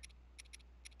better.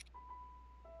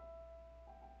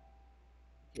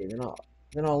 Okay,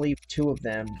 then I'll leave 2 of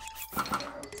them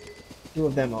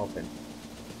open.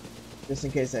 Just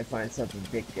in case I find something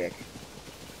big dick.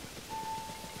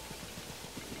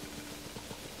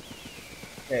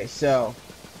 Okay, so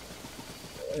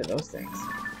what are those things?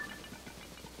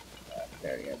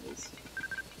 There you go, these.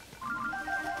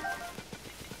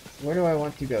 So where do I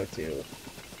want to go to? Is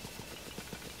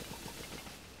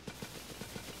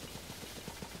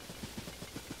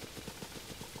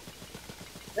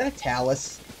that a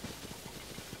talus?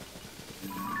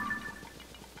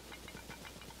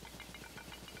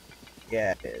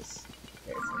 Yeah, it is.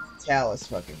 Okay, so it's a talus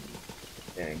fucking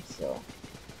thing, so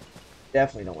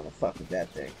definitely don't want to fuck with that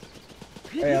thing.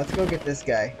 Alright, let's go get this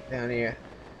guy down here.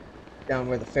 Down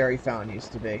where the fairy fountain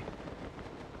used to be.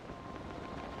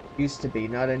 Used to be,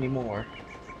 not anymore.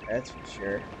 That's for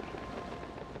sure.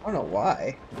 I don't know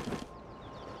why.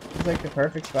 It was like the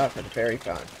perfect spot for the fairy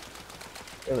fountain.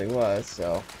 It really was,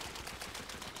 so.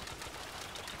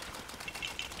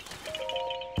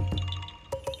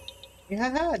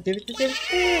 Yeah, did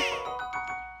it.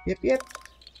 Yep.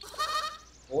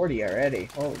 40 already.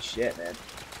 Holy shit, man.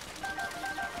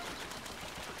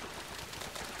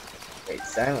 Wait,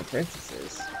 Silent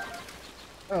Princesses.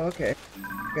 Oh, okay.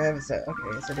 I have a set. Okay,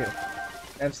 yes I do.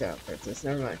 I have Silent Princess.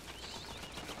 Never mind.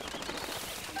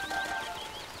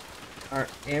 Alright,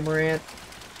 Amaranth.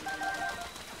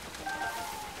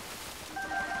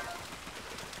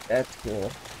 That's cool.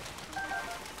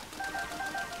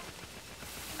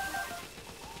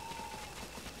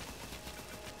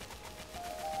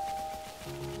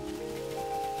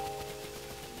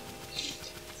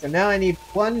 So now I need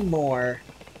one more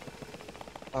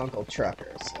Uncle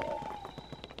Trucker, so.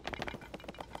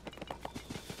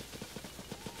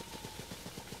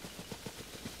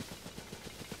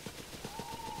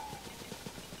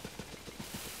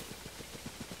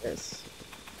 This.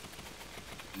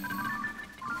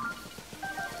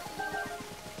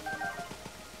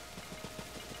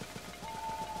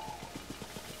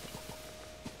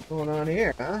 What's going on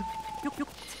here, huh?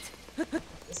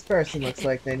 This person looks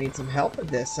like they need some help with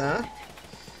this, huh?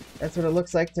 That's what it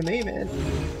looks like to me, man.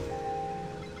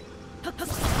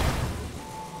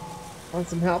 Want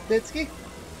some help, Ditsuki?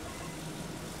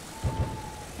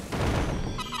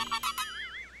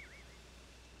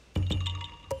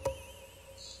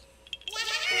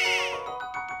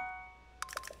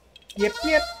 Yep,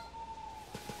 yep.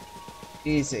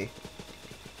 Easy.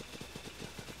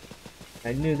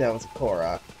 I knew that was a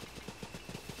Korok.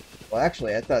 Well,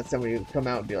 actually, I thought somebody would come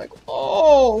out and be like,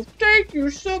 "Oh, thank you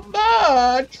so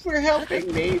much for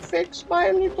helping me fix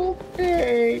my little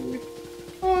thing.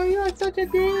 Oh, you're such a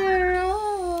dear."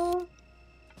 Oh.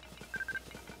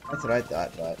 That's what I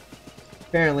thought, but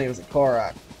apparently it was a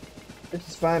Korok. Which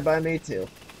is fine by me, too.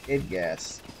 Good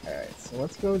guess. Alright, so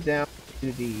let's go down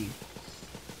to the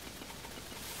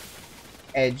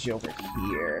edge over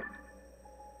here.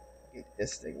 Get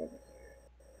this thing over here.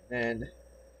 And then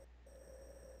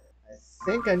I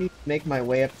think I need to make my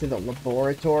way up to the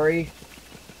laboratory.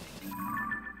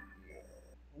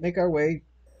 Make our way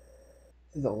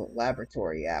to the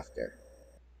laboratory after.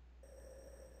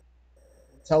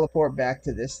 Teleport back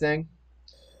to this thing.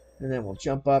 And then we'll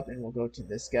jump up and we'll go to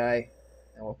this guy.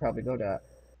 And we'll probably go to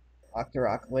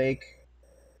Octorok Lake.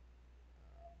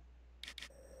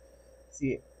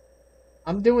 See,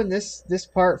 I'm doing this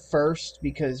part first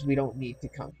because we don't need to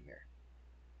come here.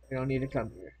 We don't need to come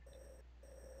here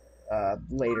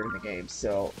later in the game.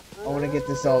 So I want to get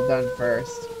this all done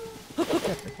first. Shut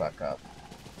the fuck up,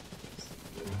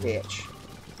 bitch.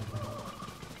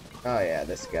 Oh yeah,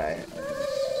 this guy.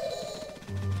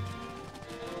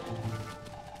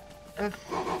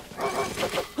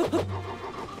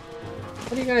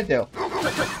 What are you gonna do?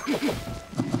 What are you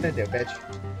gonna do, bitch?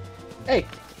 Hey,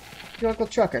 you Uncle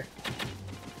Trucker.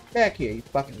 Back here, you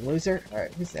fucking loser.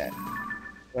 Alright, who's that?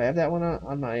 Do I have that one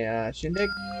on my shindig?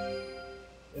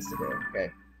 Yes, I do.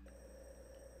 Okay.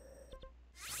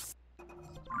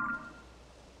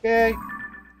 Okay.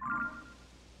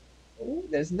 Ooh,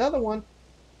 there's another one.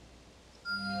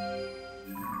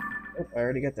 Oh, I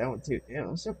already got that one too. Damn,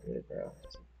 I'm so good, bro.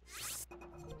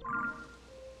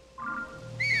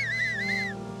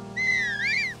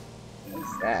 What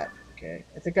is that? Okay.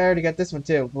 I think I already got this one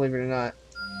too, believe it or not.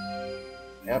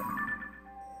 Yep.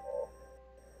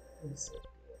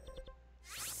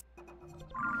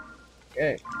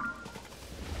 Okay.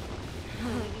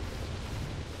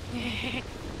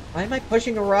 Why am I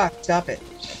pushing a rock? Stop it.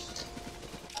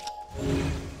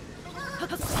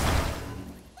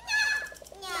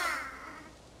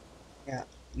 Yeah,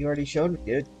 you already showed me,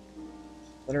 dude.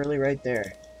 Literally right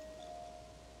there.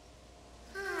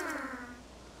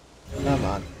 Come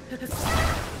on.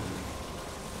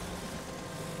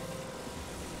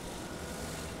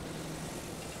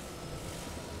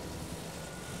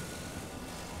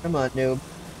 Come on, noob.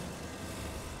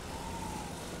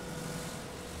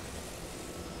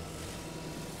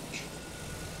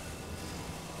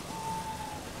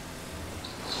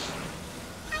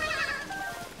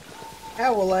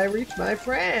 How will I reach my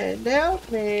friend?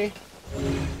 Help me!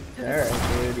 Alright,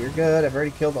 dude, you're good. I've already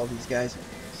killed all these guys in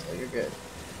here, so you're good.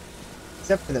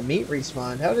 Except for the meat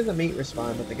respawn. How did the meat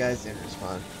respawn, but the guys didn't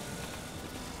respawn?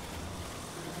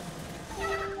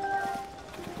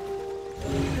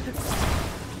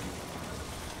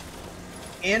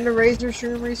 And the Razor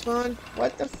Shroom respawn?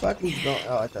 What the fuck is going?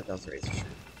 Oh, I thought that was Razor Shroom.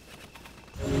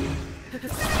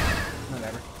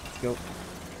 Whatever. Let's go.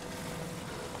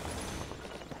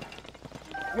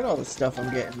 Look at all the stuff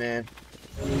I'm getting, man.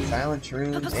 Silent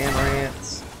Shrooms,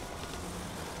 Amarants.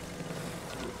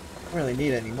 Don't really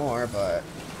need any more, but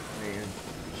I mean,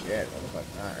 shit, what the fuck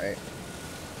not, right?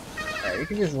 Alright, you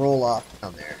can just roll off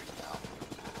down there.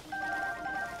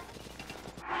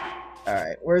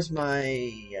 Alright, where's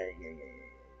my...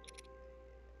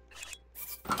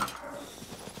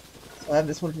 I'll have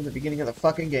this one from the beginning of the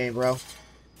fucking game, bro.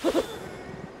 Here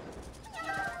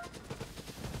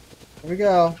we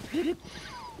go.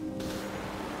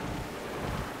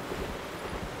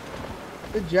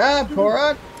 Good job,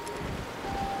 Korok.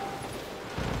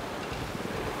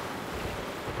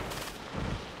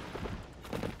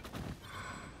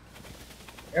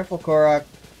 Careful, Korok.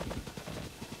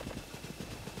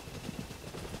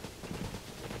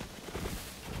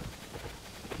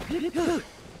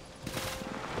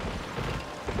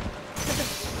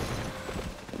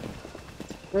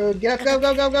 Rude, get up, go,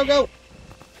 go, go, go, go!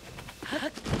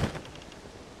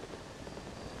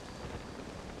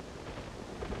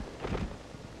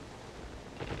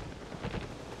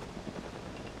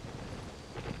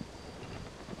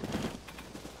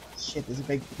 Shit,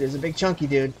 there's a big chunky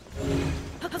dude.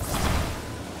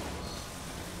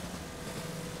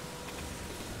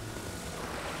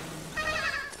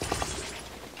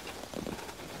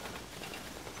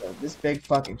 big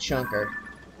fucking chunker.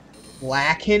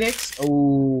 Black Hinnix?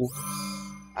 Oh,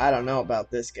 I don't know about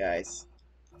this, guys.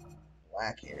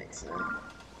 Black Hinnix, huh?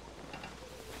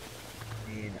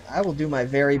 I mean, I will do my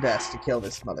very best to kill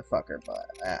this motherfucker, but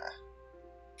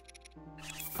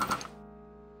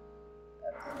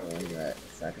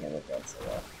it's not gonna look out so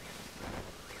well.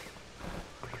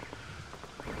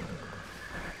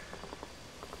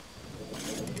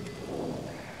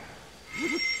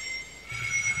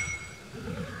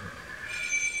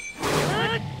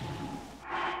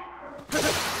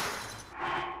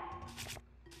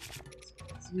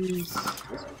 Use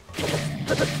this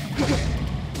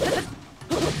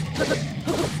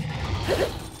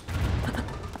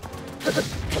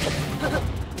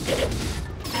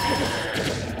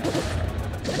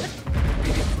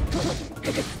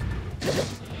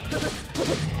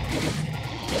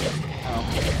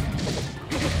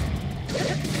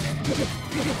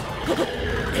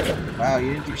Wow,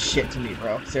 you didn't do shit to me,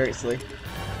 bro. Seriously.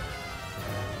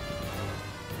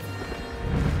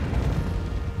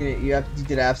 You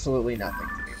did absolutely nothing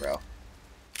to me, bro.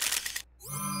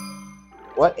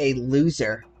 What a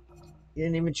loser. You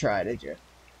didn't even try, did you?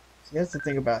 See, that's the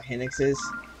thing about Hinnixes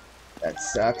that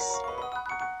sucks.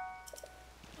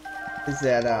 Is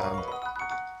that,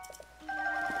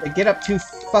 they get up too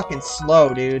fucking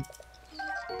slow, dude.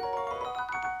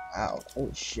 Wow,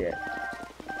 holy shit.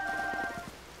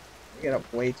 They get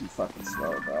up way too fucking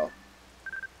slow, bro.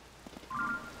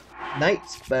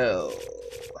 Knight's Bow.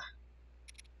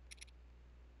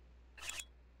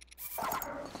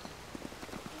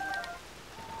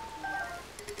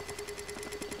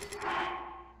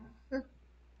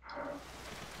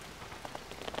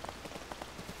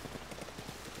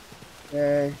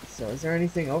 Okay, so is there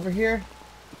anything over here?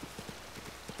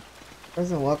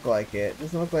 Doesn't look like it.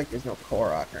 Doesn't look like there's no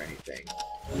Korok or anything.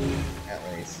 At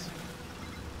least.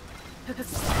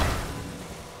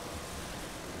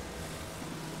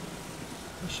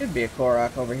 There should be a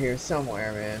Korok over here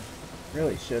somewhere, man.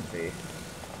 Really should be.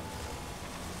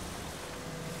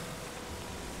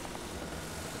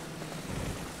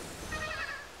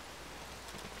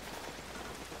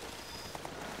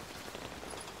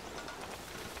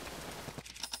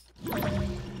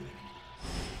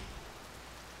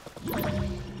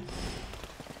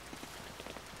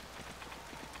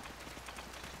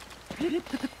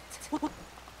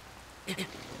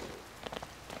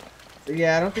 So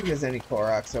yeah, I don't think there's any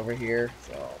Koroks over here,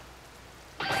 so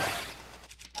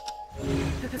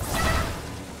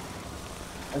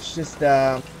let's just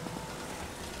go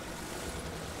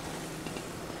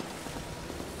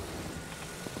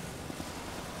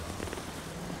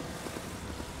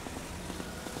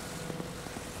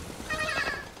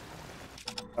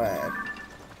ahead.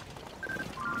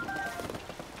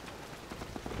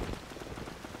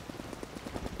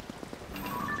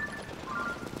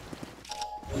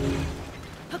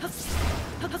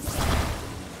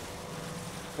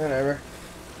 Whatever.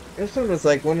 This one was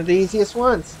like one of the easiest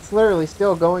ones. It's literally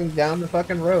still going down the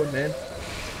fucking road, man.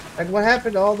 Like, what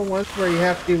happened to all the ones where you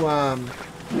have to,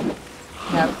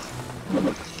 have...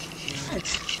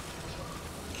 What?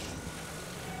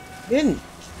 Didn't.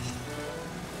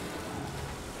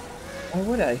 Why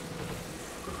would I?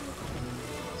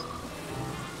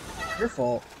 Your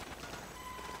fault.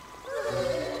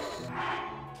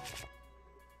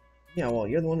 Yeah, well,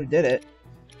 you're the one who did it.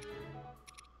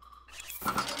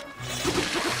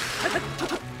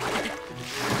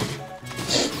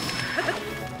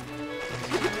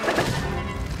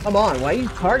 Come on, why are you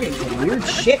targeting some weird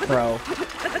shit, bro?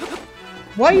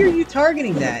 Why are you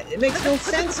targeting that? It makes no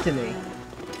sense to me.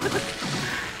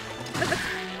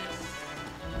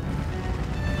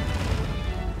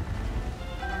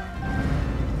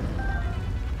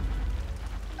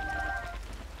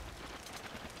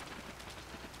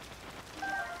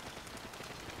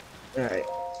 Alright.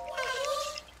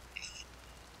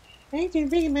 Thanks for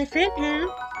bringing my friend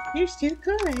home. You're still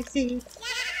cool, I see.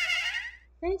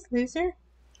 Thanks, loser.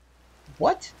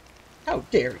 What? How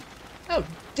dare you? How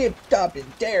dip-doppin'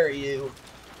 dare you?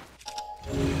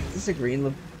 Is this a green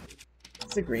Is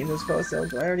this a green Lysphos?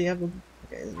 Do I already have them?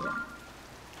 Okay,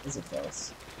 this is a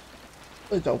Phos.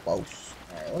 It's a Phos.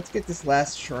 Alright, let's get this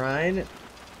last shrine, and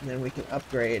then we can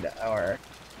upgrade our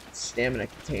stamina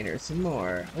container some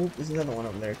more. Oh, there's another one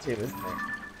over there too, isn't there?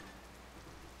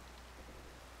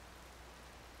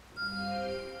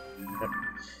 Yep.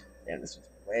 Damn, this was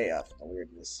way off in the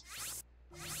weirdness.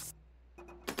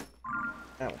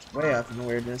 That was way off in the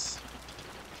weirdness.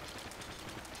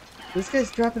 This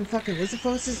guy's dropping fucking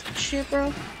Lysphoses and shit,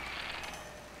 bro.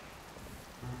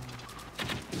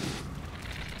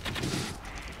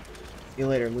 See you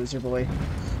later, loser boy.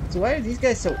 So why are these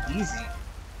guys so easy?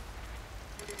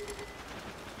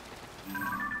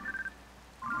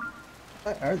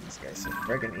 Why are these guys so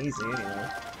friggin' easy anyway?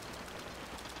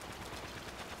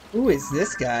 Who is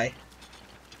this guy?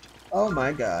 Oh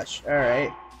my gosh.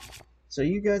 Alright. So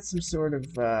you got some sort of,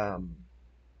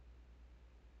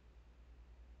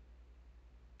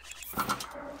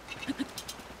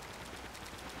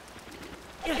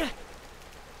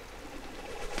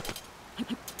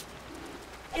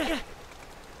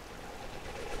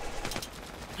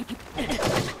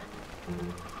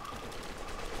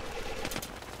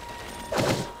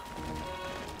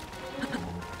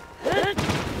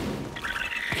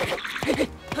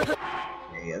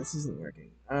 yeah, this isn't working.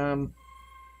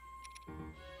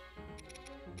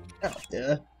 Oh,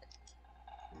 duh.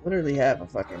 Literally have a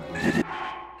fucking...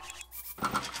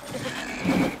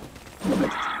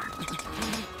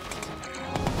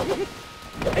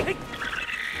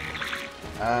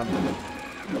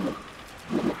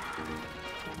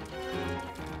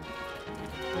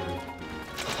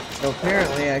 So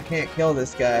apparently I can't kill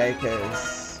this guy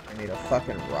because I need a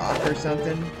fucking rock or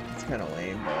something. It's kind of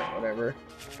lame, but whatever.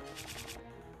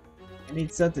 I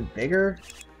need something bigger.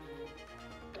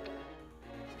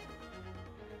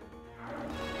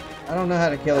 I don't know how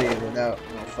to kill you without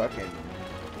no fucking...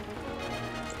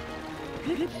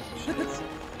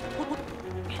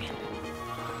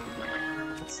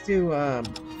 Let's do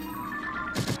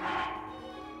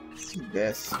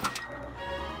this.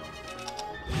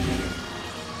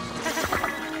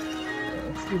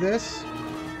 Let's do this.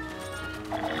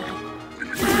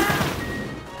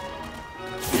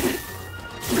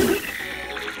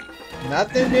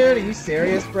 Nothing, dude? Are you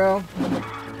serious, bro?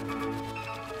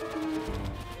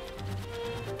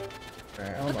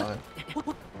 Alright, hold on.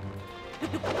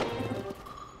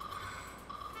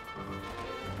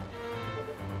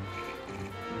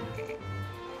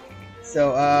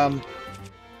 So,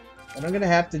 what I'm gonna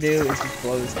have to do is just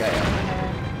blow this guy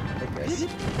up. Like this.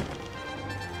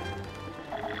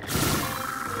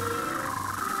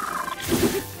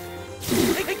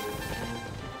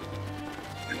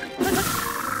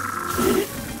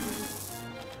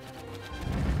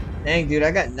 Dang, dude,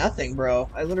 I got nothing, bro.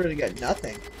 I literally got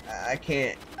nothing. I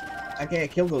can't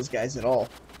kill those guys at all.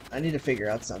 I need to figure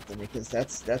out something because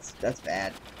that's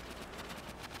bad.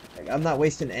 Like, I'm not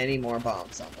wasting any more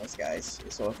bombs on those guys.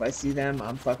 So if I see them,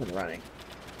 I'm fucking running.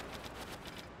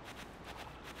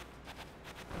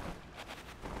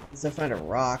 Unless I find a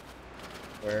rock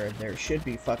where there should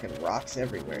be fucking rocks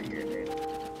everywhere here, dude.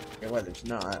 Well, there's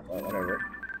not, but whatever.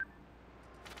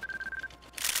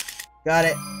 Got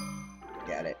it.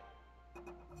 Got it.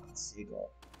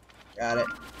 Seagull. Got it.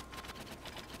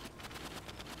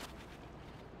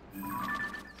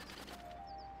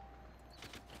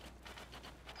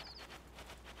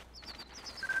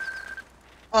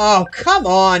 Oh, come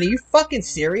on! Are you fucking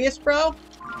serious, bro?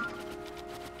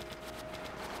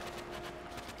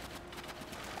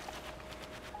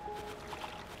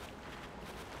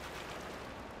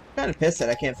 I'm kinda pissed that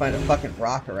I can't find a fucking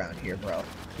rock around here, bro.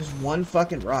 Just one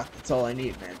fucking rock, that's all I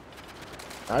need, man.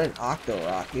 Not an octo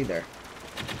rock, either.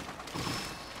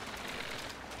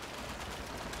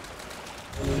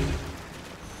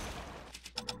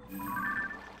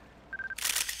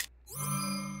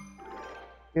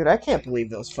 Dude, I can't believe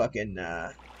those fucking,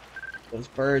 those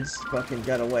birds fucking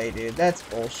got away, dude. That's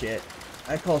bullshit.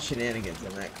 I call shenanigans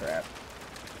on that crap.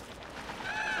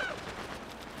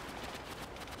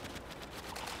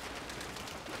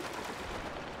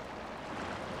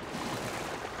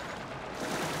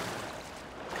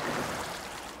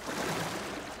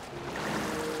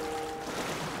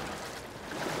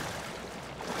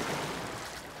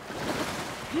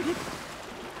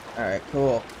 Alright,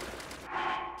 cool.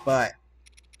 But...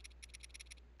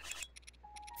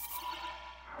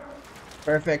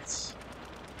 perfect.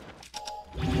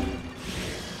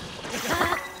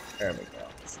 There we go.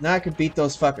 So now I can beat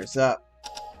those fuckers up.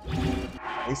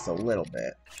 At least a little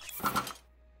bit.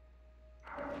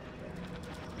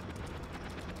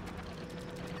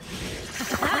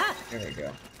 There we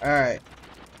go. Alright.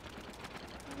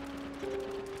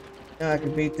 Now I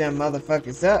can beat them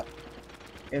motherfuckers up.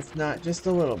 If not, just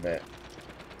a little bit.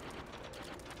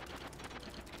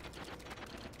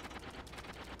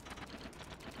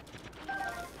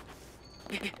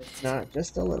 If not,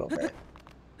 just a little bit.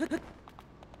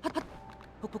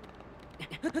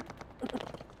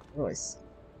 Voice.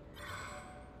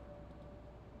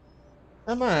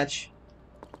 How much?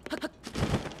 Let's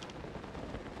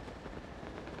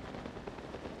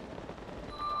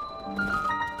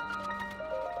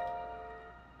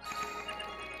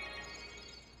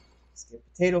get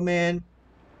Potato Man.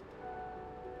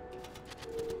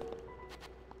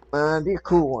 Be a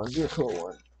cool one. Be a cool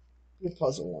one. Be a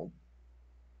puzzle one.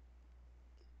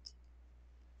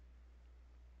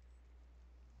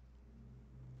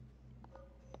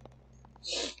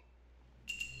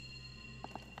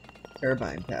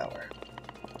 Turbine power.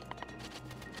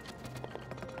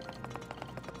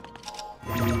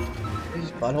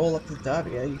 Just butthole up to the top.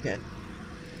 Yeah, you can.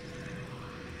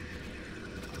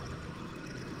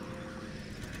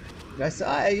 I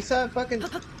saw it. You saw it fucking...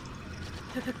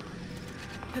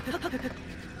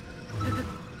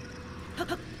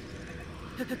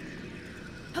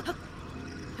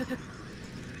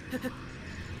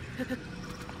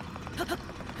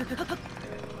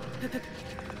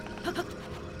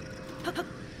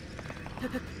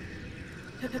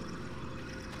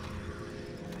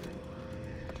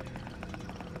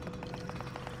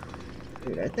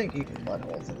 Dude, I think you can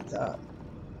butthole to the top.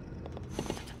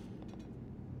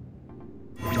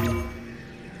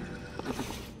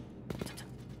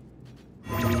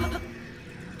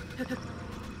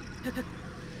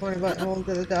 Want to butthole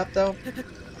to the top, though? Dude,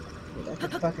 I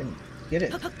could fucking get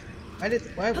it.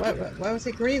 Why was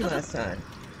it green last time?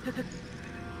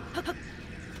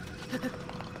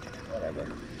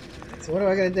 Whatever. So what do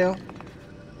I gotta do?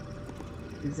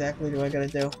 What exactly do I gotta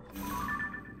do?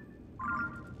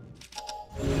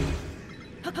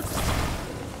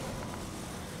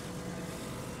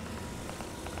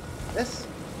 This?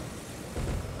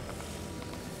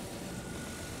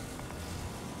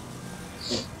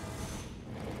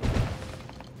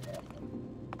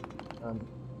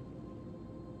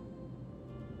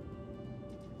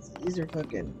 These are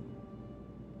fucking...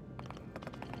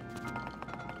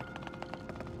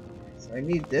 So I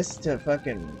need this to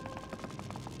fucking...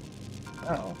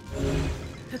 Oh.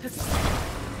 This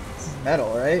is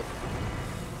metal, right?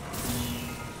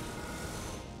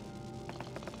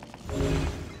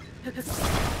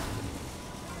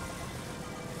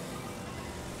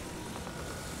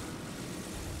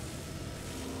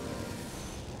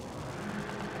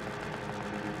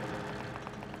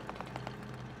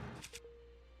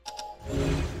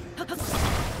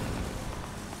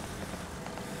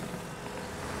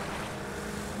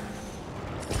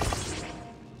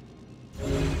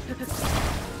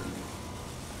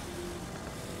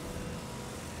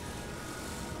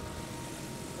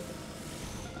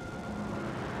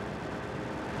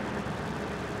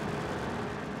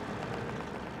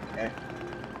 Okay.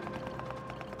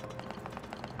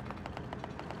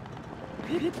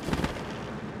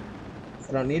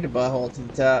 I don't need a butthole to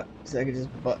the top, because I can just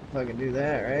fucking do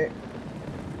that, right?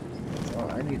 So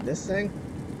I need this thing?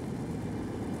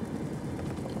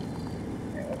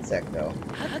 Okay, one sec though.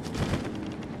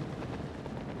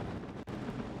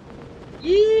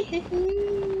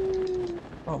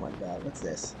 Oh my god, what's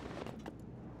this?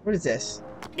 What is this?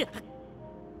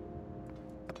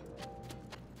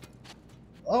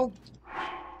 Oh? Oh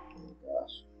my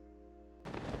gosh.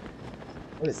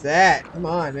 What is that? Come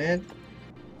on, man.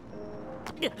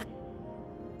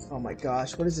 Oh my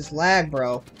gosh, what is this lag,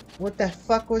 bro? What the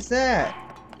fuck was that?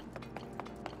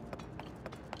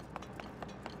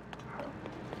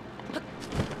 Are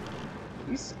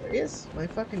you serious? My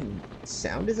fucking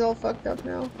sound is all fucked up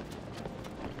now?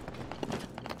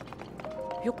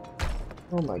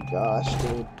 Oh my gosh,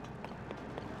 dude.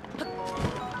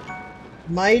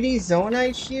 Mighty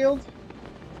Zonite shield?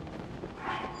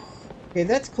 Okay,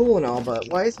 that's cool and all, but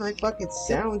why is my fucking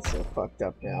sound so fucked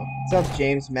up now? What's up,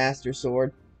 James Master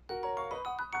Sword?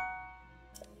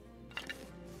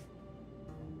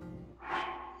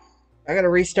 I gotta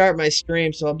restart my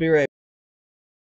stream, so I'll be right back.